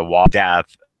chart on the wall,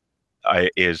 death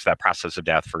is the process of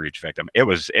death for each victim. It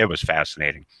was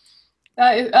fascinating.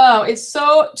 It's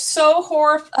so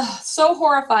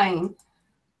horrifying.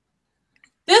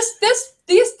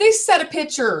 These set of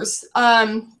pictures,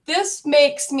 this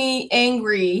makes me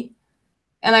angry,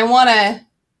 and I want to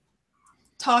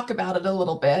talk about it a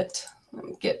little bit. Let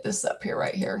me get this up here,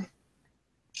 right here.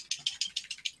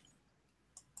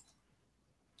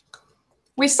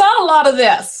 We saw a lot of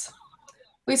this.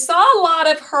 We saw a lot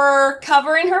of her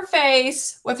covering her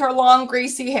face with her long,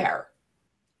 greasy hair.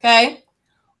 Okay.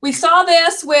 We saw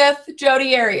this with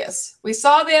Jodi Arias. We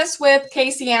saw this with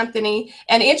Casey Anthony.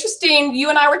 And interesting, you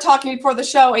and I were talking before the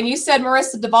show, and you said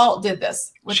Marissa DeVault did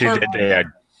this with She her. did. Yes.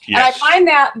 Yes. And I find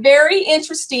that very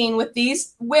interesting with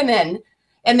these women,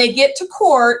 and they get to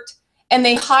court and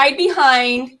they hide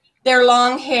behind their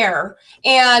long hair.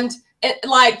 And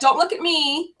like, don't look at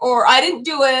me, or I didn't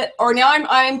do it, or now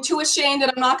I'm too ashamed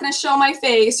that I'm not going to show my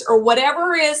face, or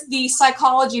whatever is the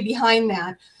psychology behind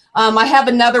that. I have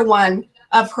another one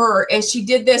of her, and she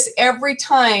did this every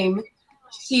time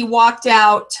she walked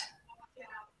out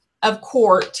of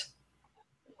court.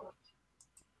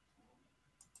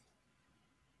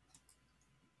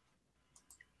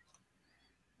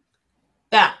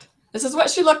 This is what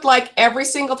she looked like every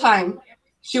single time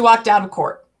she walked out of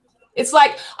court. It's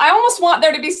like, I almost want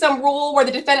there to be some rule where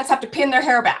the defendants have to pin their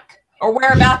hair back or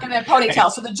wear it back in their ponytail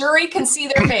so the jury can see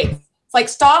their face. It's like,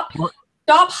 stop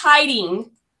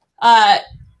hiding,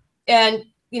 and,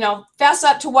 you know, fess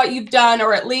up to what you've done,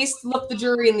 or at least look the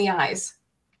jury in the eyes.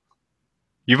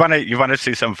 You want to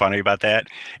see something funny about that?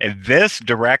 And this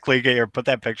directly, or put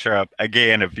that picture up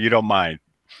again, if you don't mind.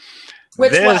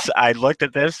 Which one? I looked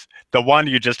at this, the one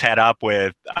you just had up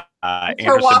with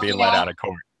Anderson being let out of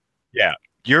court. Yeah,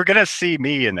 you're going to see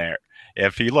me in there.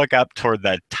 If you look up toward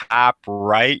the top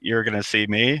right, you're going to see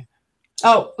me.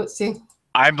 Oh, let's see.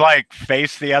 I'm like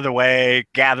face the other way,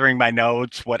 gathering my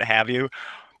notes, what have you.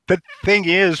 The thing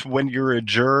is, when you're a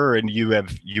juror and you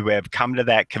have come to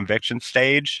that conviction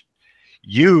stage,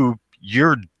 you're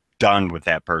done with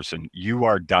that person. You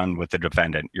are done with the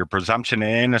defendant. Your presumption of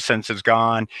innocence is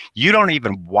gone. You don't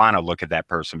even want to look at that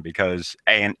person because,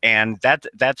 and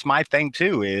that's my thing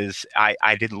too, is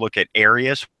I didn't look at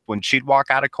Arias when she'd walk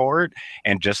out of court,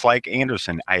 and just like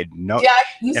Anderson, I had no,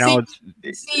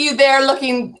 see you there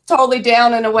looking totally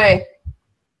down and away.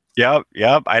 Yep.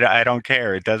 I don't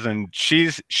care. It doesn't.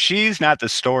 She's not the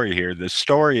story here. The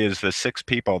story is the 6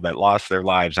 people that lost their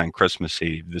lives on Christmas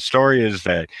Eve. The story is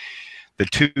that the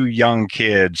 2 young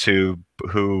kids who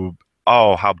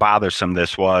oh, how bothersome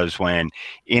this was when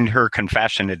in her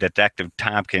confession to Detective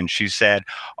Tompkins, she said,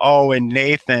 oh, and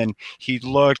Nathan, he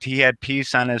had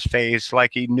peace on his face,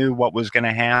 like he knew what was going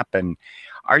to happen.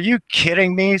 Are you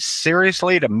kidding me?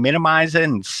 Seriously, to minimize it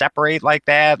and separate like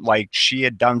that, like she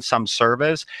had done some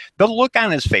service? The look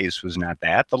on his face was not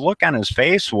that. The look on his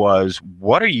face was,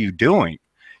 what are you doing?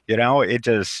 You know, it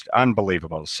just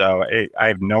unbelievable. So I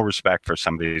have no respect for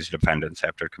some of these defendants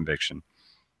after conviction.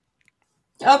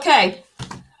 Okay.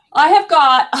 I have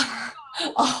got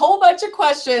a whole bunch of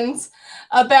questions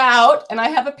about, and I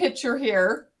have a picture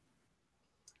here.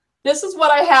 This is what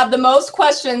I have, the most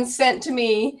questions sent to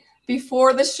me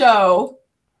before the show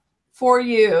for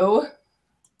you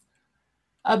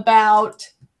about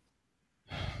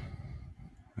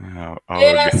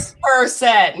this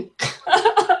person.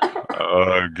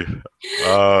 Ugh.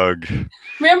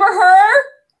 Remember her?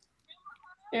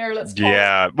 Here, let's pull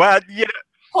her. Well, yeah.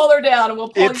 Pull her down and we'll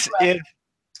pull you up.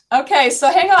 Okay,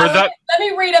 so hang on. Let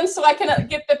me read them so I can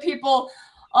get the people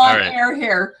on air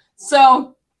here.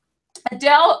 So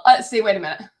Adele, let's see, wait a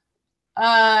minute.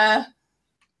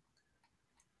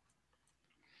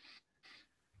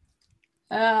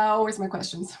 Where's my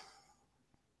questions?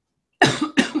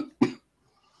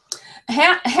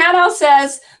 Hannah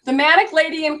says, the manic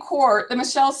lady in court, the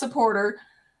Michele supporter,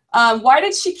 why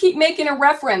did she keep making a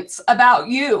reference about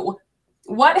you?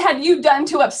 What had you done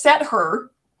to upset her?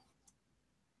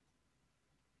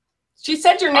 She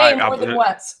said your name more than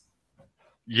once.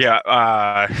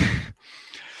 Yeah.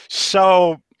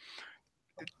 So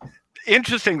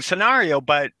interesting scenario,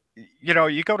 but you know,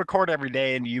 you go to court every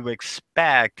day and you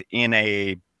expect in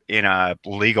a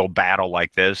legal battle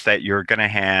like this that you're going to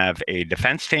have a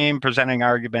defense team presenting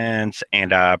arguments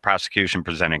and a prosecution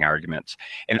presenting arguments.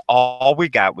 And all we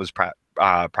got was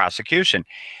prosecution.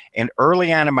 And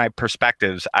early on in my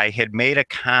perspectives, I had made a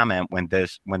comment when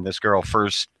this girl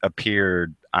first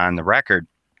appeared on the record.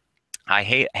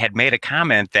 I had made a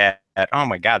comment that, oh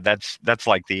my God, that's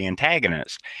like the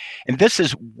antagonist. And this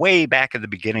is way back at the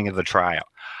beginning of the trial.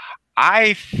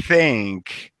 I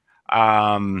think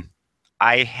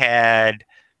I had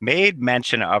made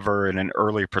mention of her in an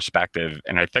early perspective,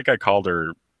 and I think I called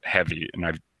her heavy,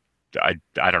 and I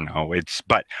don't know.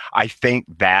 But I think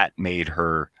that made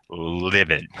her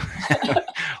livid,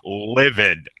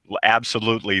 livid,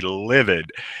 absolutely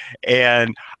livid.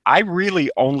 And I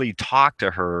really only talked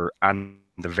to her on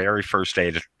the very first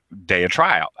day of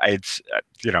trial. It's,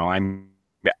 you know,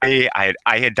 I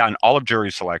had done all of jury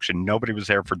selection. Nobody was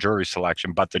there for jury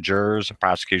selection but the jurors, the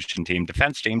prosecution team,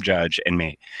 defense team, judge, and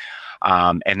me.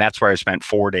 And that's where I spent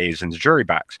 4 days in the jury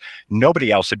box.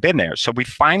 Nobody else had been there. So we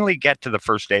finally get to the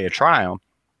first day of trial,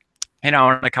 and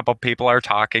a couple of people are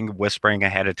talking, whispering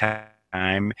ahead of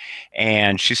time.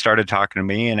 And she started talking to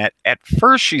me. And at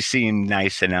first she seemed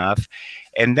nice enough.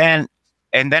 And then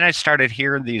I started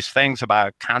hearing these things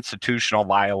about constitutional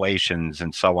violations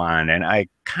and so on. And I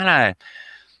kind of,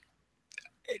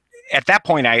 at that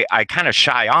point, I kind of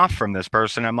shy off from this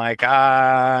person. I'm like,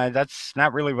 that's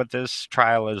not really what this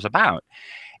trial is about.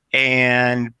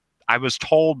 And I was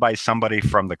told by somebody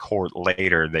from the court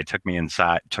later, they took me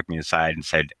aside and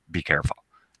said, be careful.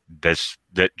 Just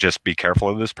be careful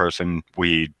of this person.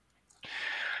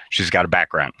 She's got a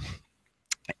background.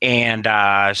 And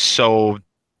so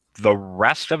the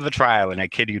rest of the trial, and I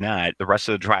kid you not, the rest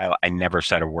of the trial, I never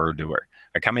said a word to her.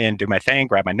 I come in, do my thing,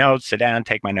 grab my notes, sit down,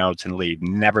 take my notes, and leave.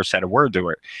 Never said a word to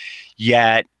her.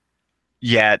 Yet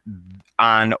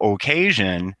on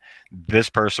occasion, this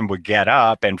person would get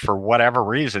up and for whatever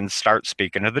reason start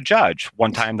speaking to the judge.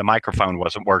 One time the microphone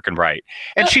wasn't working right,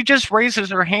 and she just raises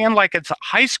her hand like it's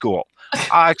high school.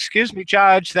 Excuse me,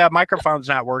 judge, that microphone's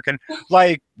not working.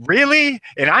 Like, really?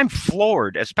 And I'm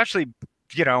floored, especially,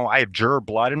 I have juror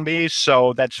blood in me.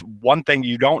 So that's one thing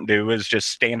you don't do, is just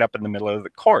stand up in the middle of the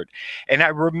court. And I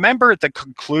remember at the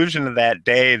conclusion of that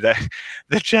day, the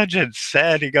judge had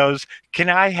said, he goes, can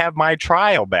I have my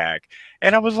trial back?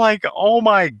 And I was like, oh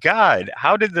my God,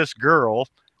 how did this girl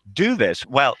do this?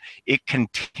 Well, it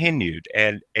continued.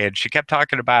 And she kept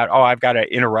talking about, oh, I've got an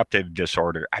interruptive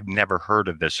disorder. I've never heard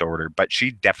of this disorder, but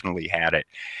she definitely had it.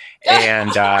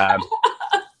 And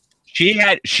she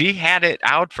had it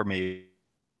out for me.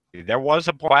 There was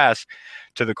a request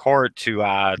to the court to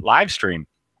live stream,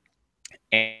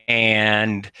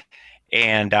 and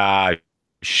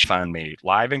she on me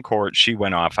live in court. She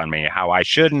went off on me, how I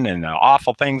shouldn't, and the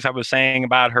awful things I was saying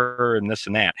about her and this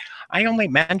and that. I only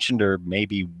mentioned her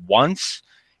maybe once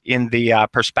in the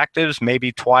perspectives,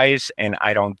 maybe twice, and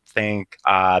I don't think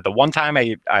the one time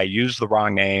I used the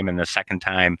wrong name, and the second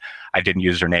time I didn't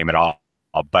use her name at all.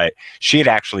 But she had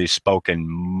actually spoken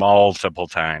multiple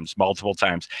times.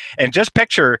 And just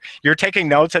picture, you're taking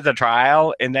notes at the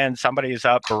trial, and then somebody's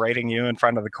up berating you in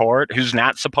front of the court who's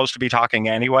not supposed to be talking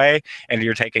anyway, and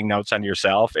you're taking notes on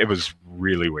yourself. It was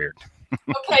really weird.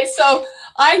 Okay, so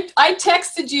I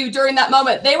texted you during that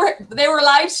moment. They were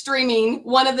live streaming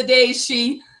one of the days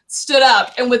she stood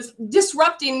up and was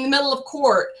disrupting the middle of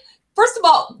court. First of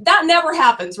all, that never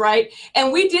happens, right?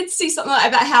 And we did see something like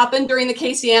that happen during the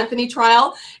Casey Anthony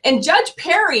trial. And Judge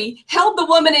Perry held the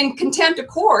woman in contempt of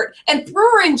court and threw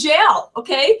her in jail,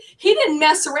 okay? He didn't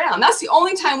mess around. That's the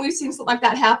only time we've seen something like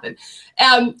that happen.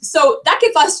 So that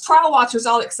gets us trial watchers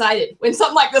all excited when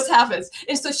something like this happens.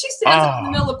 And so she stands up in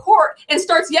the middle of court and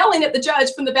starts yelling at the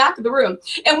judge from the back of the room.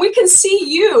 And we can see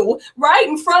you right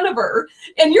in front of her,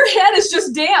 and your head is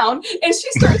just down, and she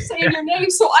starts saying your name.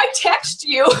 So I text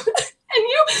you. And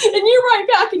you write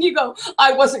back and you go,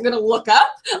 I wasn't going to look up.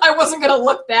 I wasn't going to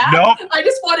look back. Nope. I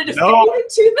just wanted to fade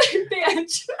into the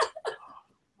bench.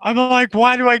 I'm like,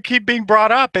 why do I keep being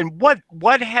brought up? And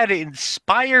what had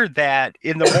inspired that?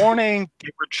 In the morning, they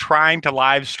were trying to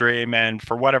live stream, and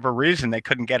for whatever reason, they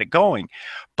couldn't get it going.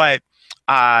 But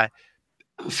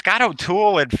Scott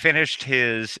O'Toole had finished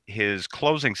his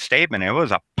closing statement. It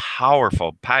was a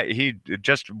powerful,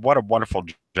 what a wonderful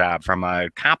job, from a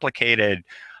complicated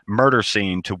murder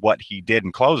scene to what he did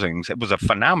in closings. It was a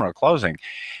phenomenal closing.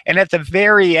 And at the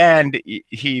very end,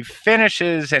 he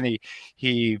finishes, and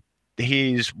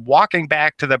he's walking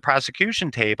back to the prosecution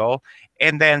table,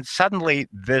 and then suddenly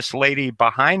this lady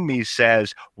behind me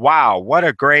says, wow, what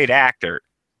a great actor.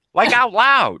 Like, out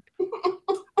loud.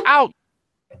 Out.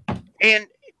 And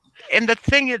the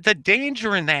thing, the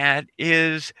danger in that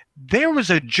is there was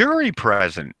a jury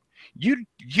present. You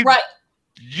right.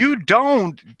 You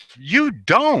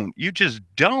just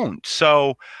don't.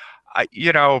 So,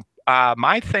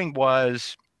 my thing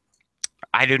was,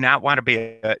 I do not want to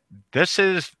be this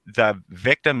is the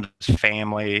victim's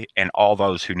family and all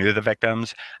those who knew the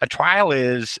victims. A trial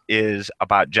is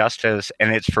about justice,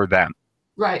 and it's for them.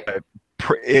 Right.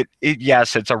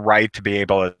 Yes, it's a right to be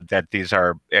able that these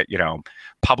are,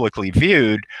 publicly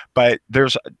viewed, but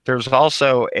there's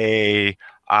also a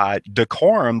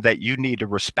decorum that you need to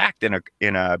respect in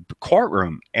a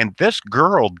courtroom, and this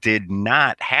girl did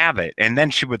not have it. And then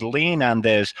she would lean on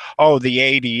this, the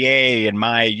ADA and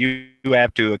you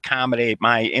have to accommodate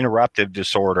my interruptive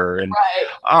disorder, and right.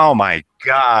 Oh my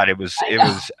God, it was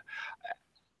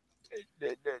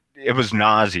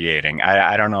nauseating.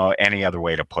 I don't know any other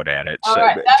way to put it.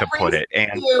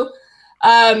 And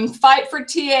Fight for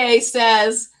TA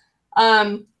says,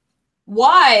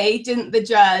 why didn't the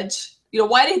judge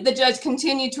why did the judge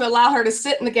continue to allow her to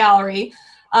sit in the gallery?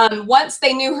 Once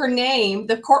they knew her name,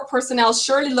 the court personnel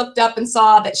surely looked up and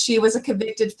saw that she was a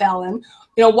convicted felon.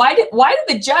 Why did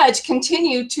the judge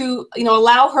continue to,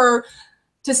 allow her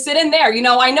to sit in there?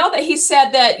 I know that he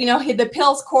said that, the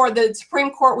appeals court, the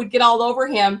Supreme Court would get all over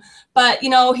him, but,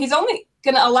 he's only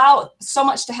going to allow so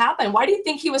much to happen. Why do you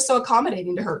think he was so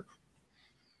accommodating to her?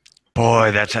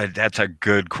 Boy, that's a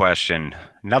good question.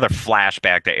 Another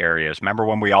flashback to Arias. Remember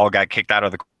when we all got kicked out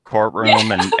of the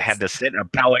courtroom and had to sit in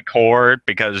appellate court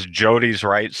because Jodi's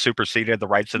rights superseded the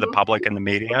rights of the public and the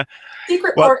media?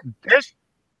 Secret court.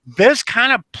 This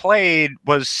kind of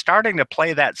was starting to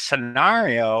play that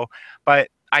scenario, but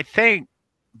I think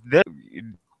this,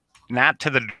 not to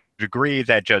the degree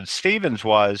that Judge Stevens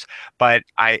was, but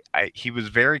he was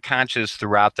very conscious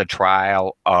throughout the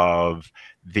trial of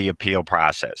the appeal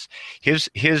process.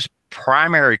 His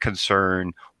primary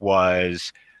concern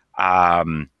was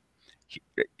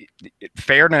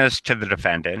fairness to the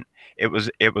defendant.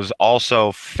 It was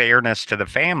also fairness to the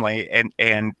family,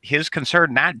 and his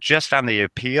concern not just on the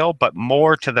appeal, but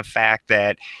more to the fact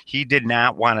that he did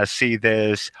not want to see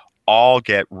this all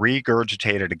get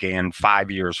regurgitated again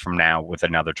 5 years from now with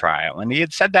another trial. And he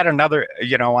had said that on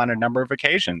a number of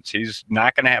occasions. He's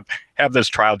not going to have this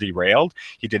trial derailed.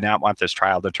 He did not want this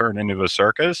trial to turn into a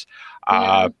circus.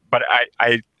 But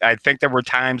I think there were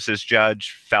times this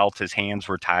judge felt his hands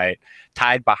were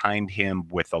tied behind him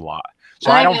with the law.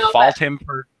 So I don't fault him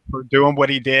for doing what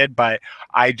he did, but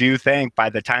I do think by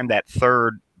the time that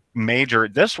third major,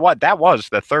 that was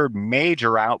the third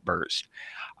major outburst,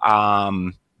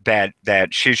 that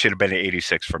she should have been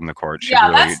 86 from the court.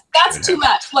 That's too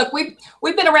much. Look,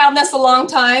 we've been around this a long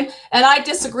time, and I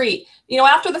disagree.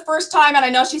 After the first time, and I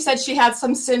know she said she had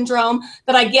some syndrome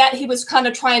that I get, he was kind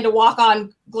of trying to walk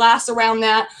on glass around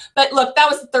that. But look,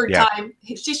 that was the third time.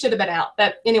 She should have been out.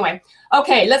 But anyway,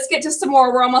 okay, let's get to some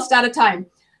more. We're almost out of time.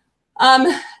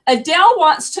 Adele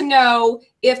wants to know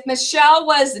if Michele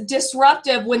was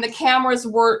disruptive when the cameras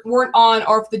weren't on,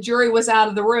 or if the jury was out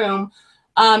of the room.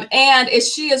 And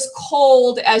is she as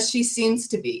cold as she seems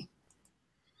to be?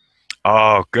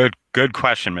 Oh, good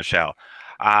question, Michele.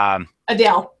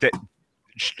 Adele.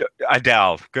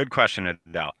 Adele, good question,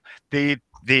 Adele.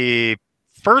 The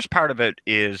first part of it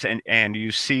is, and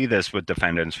you see this with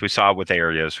defendants. We saw it with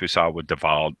Arias. We saw it with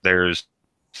Duvall.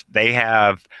 They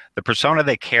have the persona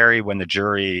they carry when the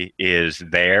jury is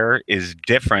there is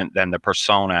different than the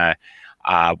persona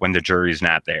when the jury's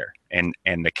not there. And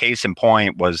the case in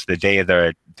point was the day of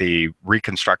the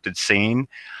reconstructed scene.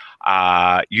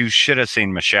 You should have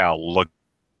seen Michele looking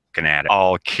at it,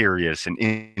 all curious and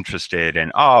interested,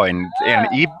 and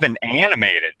even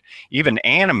animated.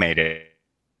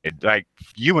 Like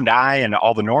you and I and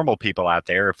all the normal people out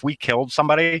there, if we killed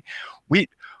somebody, we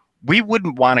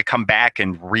wouldn't want to come back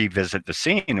and revisit the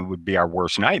scene. It would be our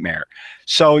worst nightmare.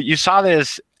 So you saw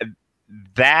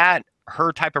that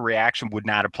her type of reaction would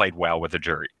not have played well with the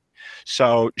jury.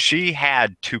 So she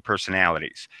had two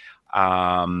personalities,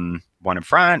 one in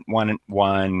front, one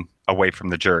away from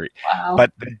the jury. Wow.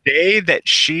 But the day that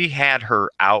she had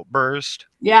her outburst,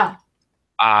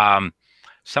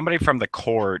 somebody from the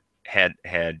court had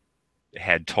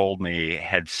told me,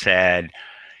 had said,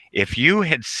 if you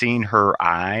had seen her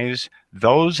eyes,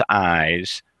 those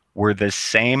eyes were the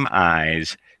same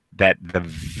eyes that the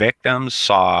victims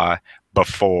saw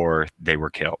before they were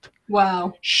killed.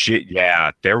 Wow.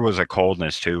 There was a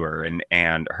coldness to her,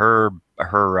 and her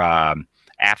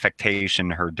affectation,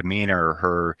 her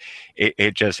demeanor,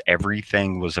 it just,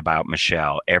 everything was about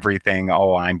Michele. Everything,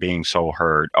 oh, I'm being so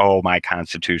hurt. Oh, my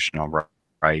constitutional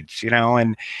rights,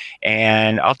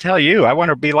 and I'll tell you, I want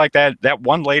to be like that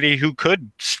one lady who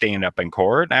could stand up in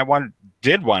court. And I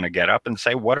did want to get up and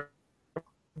say, what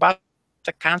about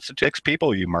the constitutes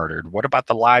people you murdered? What about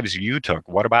the lives you took?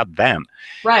 What about them?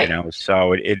 Right.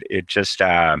 So it just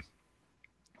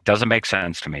doesn't make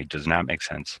sense to me. Does not make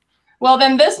sense. Well,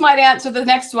 then this might answer the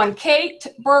next one. Kate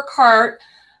Burkhart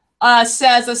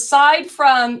says, aside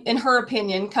from, in her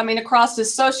opinion, coming across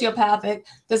as sociopathic,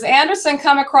 does Anderson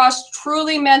come across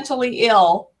truly mentally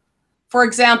ill? For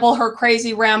example, her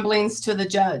crazy ramblings to the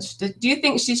judge. Do you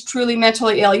think she's truly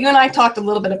mentally ill? You and I talked a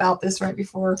little bit about this right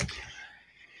before.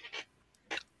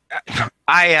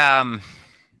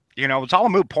 It's all a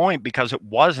moot point because it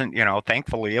wasn't,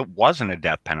 thankfully it wasn't a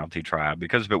death penalty trial.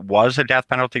 Because if it was a death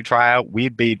penalty trial,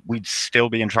 we'd still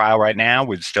be in trial right now.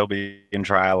 We'd still be in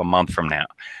trial a month from now,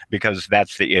 because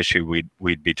that's the issue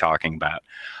we'd be talking about.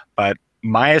 But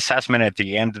my assessment at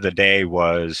the end of the day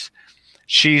was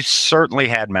she certainly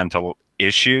had mental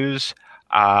issues.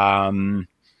 But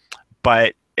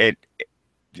at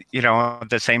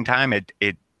the same time,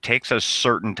 takes a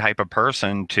certain type of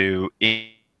person to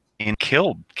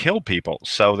kill people.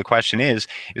 So the question is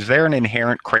there an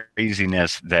inherent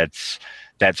craziness that's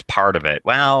part of it?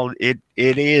 Well, it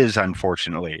is,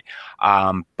 unfortunately.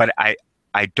 But I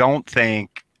don't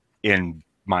think, in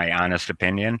my honest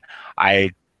opinion,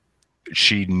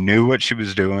 she knew what she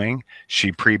was doing.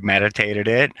 She premeditated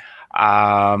it.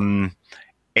 And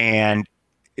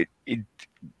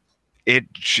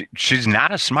she's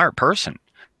not a smart person.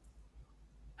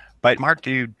 But smart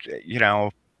dude,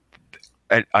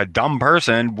 a dumb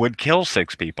person would kill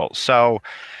 6 people. So,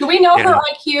 do we know her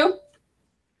IQ?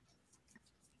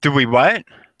 Do we what?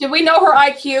 Do we know her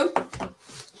IQ?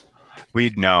 We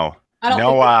know. I don't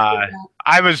No, think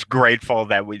I was grateful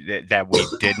that we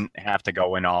didn't have to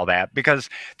go in all that, because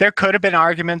there could have been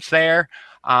arguments there,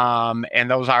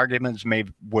 and those arguments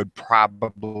would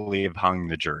probably have hung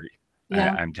the jury.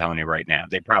 Yeah. I'm telling you right now,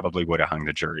 they probably would have hung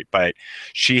the jury. But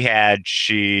she had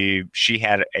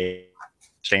a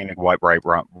understanding what right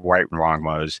and wrong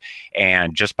was,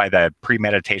 and just by the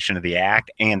premeditation of the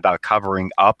act and the covering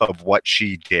up of what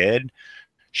she did,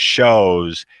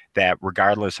 shows that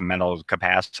regardless of mental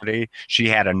capacity, she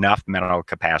had enough mental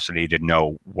capacity to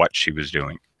know what she was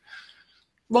doing.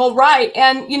 Well, right.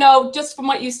 And, just from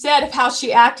what you said of how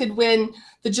she acted when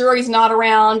the jury's not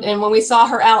around, and when we saw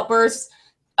her outbursts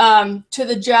to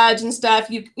the judge and stuff,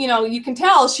 you can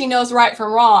tell she knows right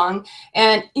from wrong.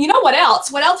 And what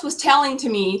else was telling to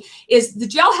me is the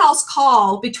jailhouse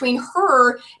call between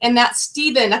her and that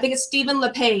Stephen, I think it's Stephen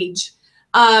LePage.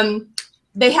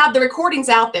 They have the recordings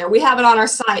out there. We have it on our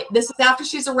site. This is after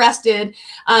she's arrested.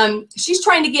 She's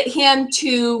trying to get him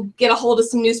to get a hold of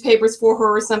some newspapers for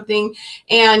her or something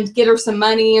and get her some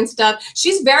money and stuff.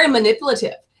 She's very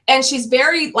manipulative, and she's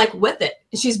very with it.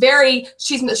 She's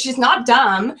not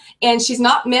dumb, and she's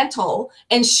not mental,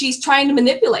 and she's trying to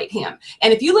manipulate him.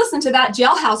 And if you listen to that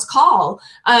jailhouse call,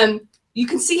 you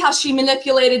can see how she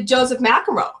manipulated Joseph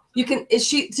McEnroe.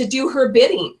 To do her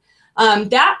bidding.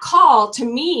 That call to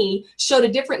me showed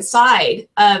a different side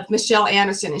of Michele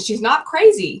Anderson, and she's not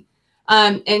crazy.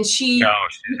 And you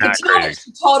can tell that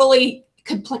she totally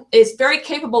is very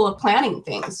capable of planning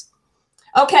things.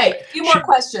 Okay, a few more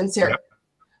questions here.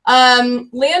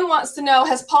 Lynn wants to know,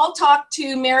 has Paul talked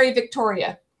to Mary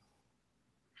Victoria?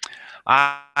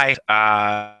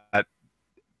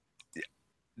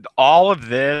 All of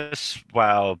this,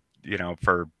 well,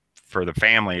 for the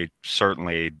family,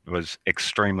 certainly was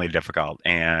extremely difficult,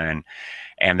 and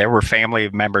there were family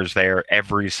members there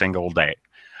every single day.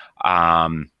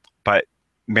 But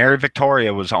Mary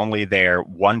Victoria was only there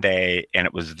one day, and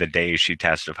it was the day she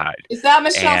testified. Is that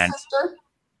Michelle's sister?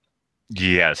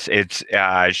 Yes,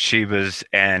 she was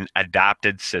an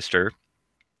adopted sister.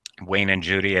 Wayne and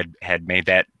Jodi had made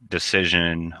that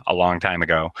decision a long time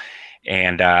ago.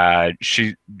 And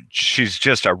she's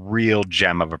just a real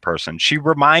gem of a person. She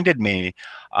reminded me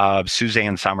of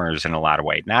Suzanne Summers in a lot of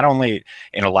ways. Not only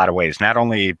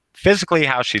physically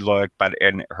how she looked, but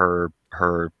in her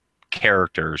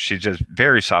character. She's just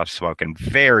very soft-spoken,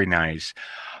 very nice.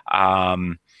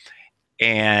 And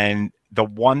the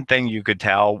one thing you could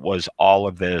tell was all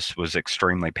of this was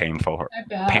extremely painful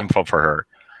for her.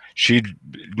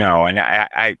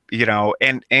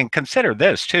 And consider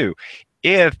this too.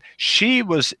 If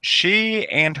she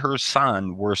and her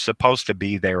son were supposed to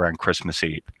be there on Christmas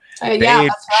Eve. Yeah,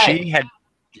 that's right.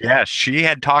 She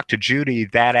had talked to Jodi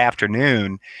that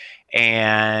afternoon,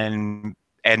 and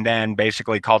then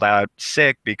basically called out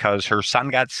sick because her son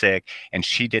got sick, and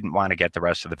she didn't want to get the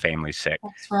rest of the family sick.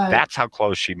 That's right. That's how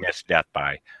close she missed death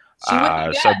by. She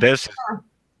would be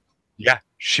dead.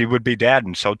 She would be dead,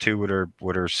 and so too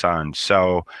would her son.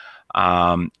 So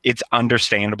it's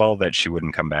understandable that she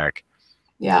wouldn't come back.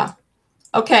 Yeah.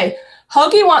 Okay.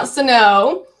 Hoagie wants to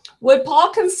know, would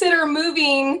Paul consider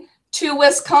moving to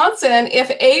Wisconsin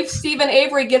if Stephen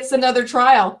Avery gets another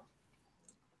trial?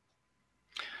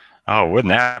 Oh,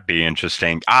 wouldn't that be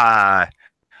interesting? Yeah,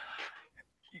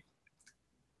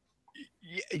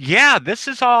 this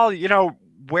is all,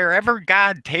 wherever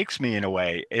God takes me in a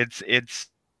way. If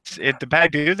I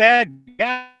do that,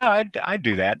 yeah, I'd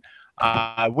do that.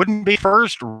 Wouldn't be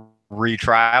first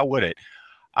retrial, would it?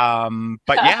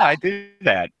 But yeah, I do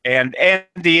that. And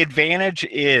the advantage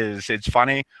is, it's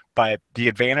funny, but the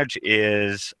advantage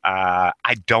is I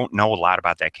don't know a lot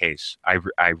about that case. I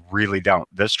really don't.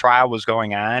 This trial was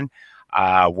going on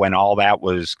when all that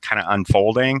was kind of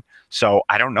unfolding. So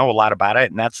I don't know a lot about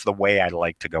it, and that's the way I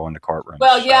like to go into courtrooms.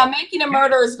 Well, yeah, making a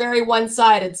murder is very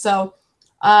one-sided. So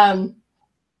I'm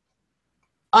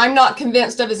not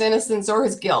convinced of his innocence or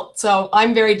his guilt. So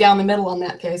I'm very down the middle on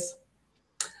that case.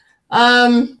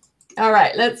 All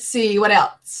right, let's see what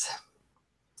else.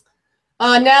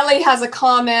 Natalie has a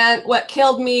comment. What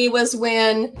killed me was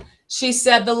when she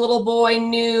said the little boy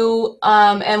knew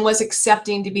and was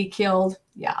accepting to be killed.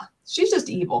 Yeah, she's just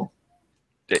evil.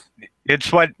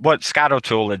 It's what Scott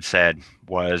O'Toole had said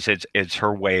was it's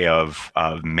her way of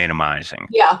minimizing.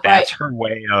 Yeah, That's right. her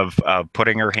way of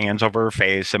putting her hands over her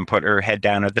face and put her head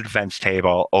down at the defense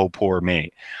table. Oh, poor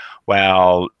me.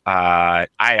 Well,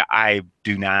 I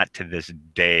do not to this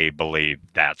day believe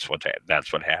that's what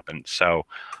happened. So,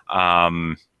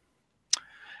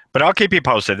 but I'll keep you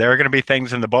posted. There are going to be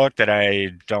things in the book that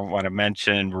I don't want to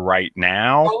mention right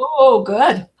now. Oh,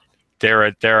 good.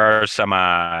 There are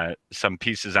some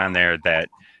pieces on there that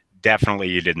definitely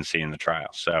you didn't see in the trial.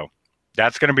 So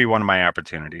that's going to be one of my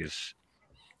opportunities.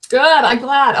 Good. I'm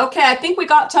glad. Okay, I think we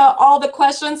got to all the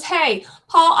questions. Hey,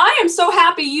 Paul, I am so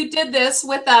happy you did this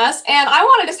with us, and I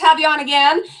want to just have you on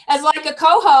again as like a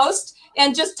co-host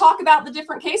and just talk about the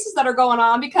different cases that are going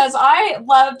on, because I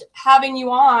loved having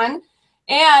you on,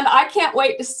 and I can't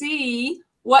wait to see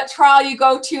what trial you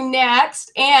go to next.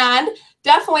 And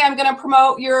definitely I'm going to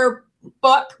promote your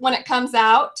book when it comes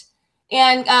out,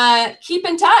 and keep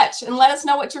in touch and let us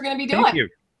know what you're going to be doing. Thank you.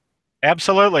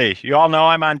 Absolutely. You all know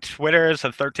I'm on Twitter as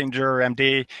a 13 Juror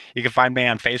MD. You can find me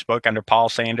on Facebook under Paul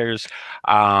Sanders.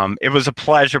 It was a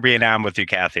pleasure being on with you,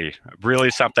 Kathy. Really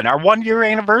something. Our 1 year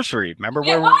anniversary. Remember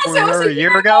where we were a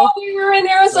year ago? We were in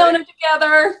Arizona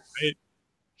together. Right.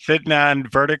 Sitting on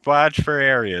verdict watch for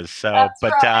Arias. So, That's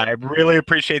but right. I really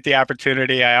appreciate the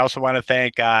opportunity. I also want to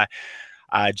thank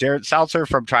Jarrett Seltzer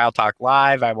from Trial Talk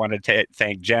Live. I want to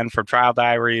thank Jen from Trial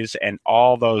Diaries and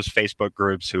all those Facebook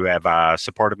groups who have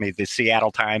supported me. The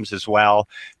Seattle Times as well.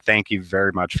 Thank you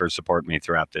very much for supporting me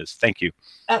throughout this. Thank you.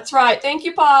 That's right. Thank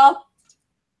you, Paul.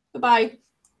 Bye-bye.